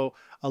want to know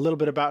a little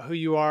bit about who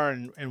you are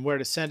and where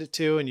to send it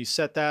to, and you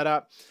set that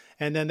up.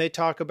 And then they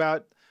talk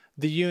about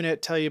the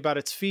unit, tell you about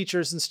its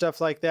features and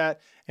stuff like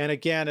that. And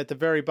again, at the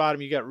very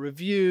bottom, you got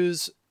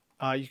reviews.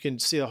 You can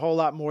see a whole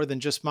lot more than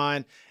just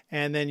mine.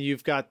 And then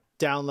you've got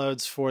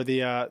downloads for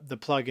the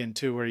plugin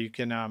too, where you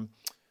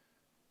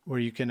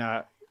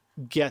can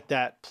get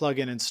that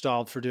plugin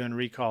installed for doing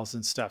recalls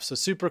and stuff. So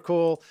super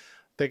cool.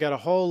 They got a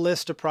whole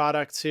list of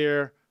products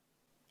here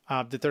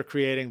that they're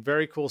creating.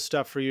 Very cool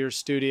stuff for your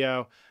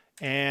studio.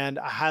 And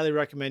I highly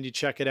recommend you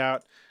check it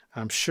out.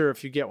 I'm sure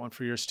if you get one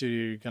for your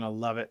studio, you're going to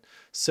love it.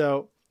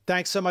 So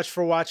thanks so much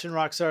for watching,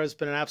 Rockstar. It's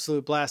been an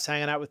absolute blast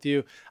hanging out with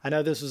you. I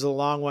know this was a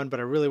long one, but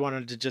I really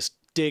wanted to just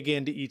dig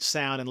into each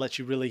sound and let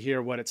you really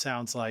hear what it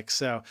sounds like.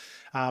 So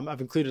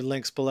I've included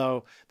links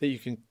below that you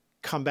can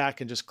come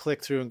back and just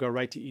click through and go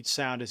right to each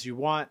sound as you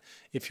want,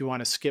 if you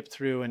want to skip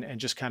through and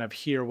just kind of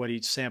hear what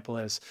each sample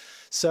is.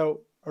 So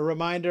a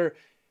reminder,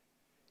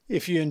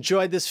 if you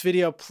enjoyed this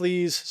video,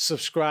 please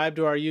subscribe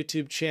to our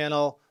YouTube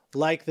channel,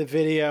 like the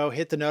video,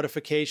 hit the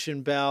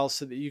notification bell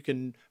so that you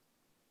can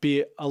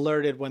be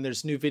alerted when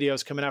there's new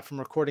videos coming out from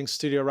Recording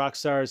Studio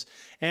Rockstars.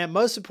 And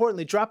most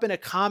importantly, drop in a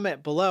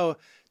comment below.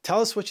 Tell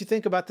us what you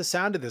think about the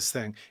sound of this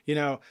thing. You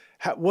know,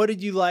 what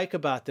did you like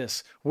about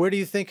this? Where do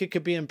you think it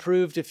could be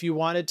improved if you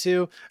wanted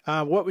to?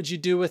 What would you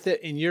do with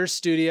it in your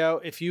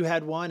studio if you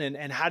had one?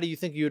 And how do you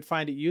think you would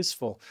find it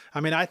useful?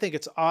 I mean, I think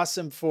it's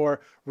awesome for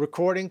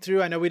recording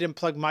through. I know we didn't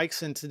plug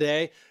mics in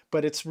today,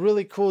 but it's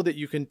really cool that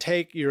you can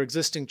take your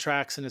existing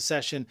tracks in a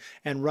session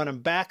and run them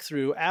back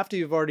through after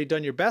you've already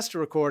done your best to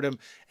record them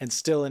and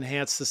still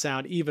enhance the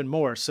sound even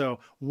more. So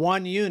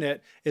one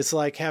unit is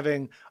like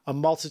having a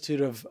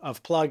multitude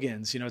of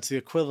plugins. You know, it's the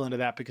equivalent of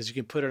that because you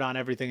can put it on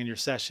everything in your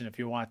session if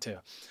you want to.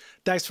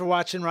 Thanks for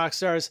watching,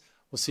 Rockstars.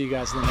 We'll see you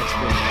guys in the next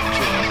video.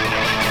 Cheers.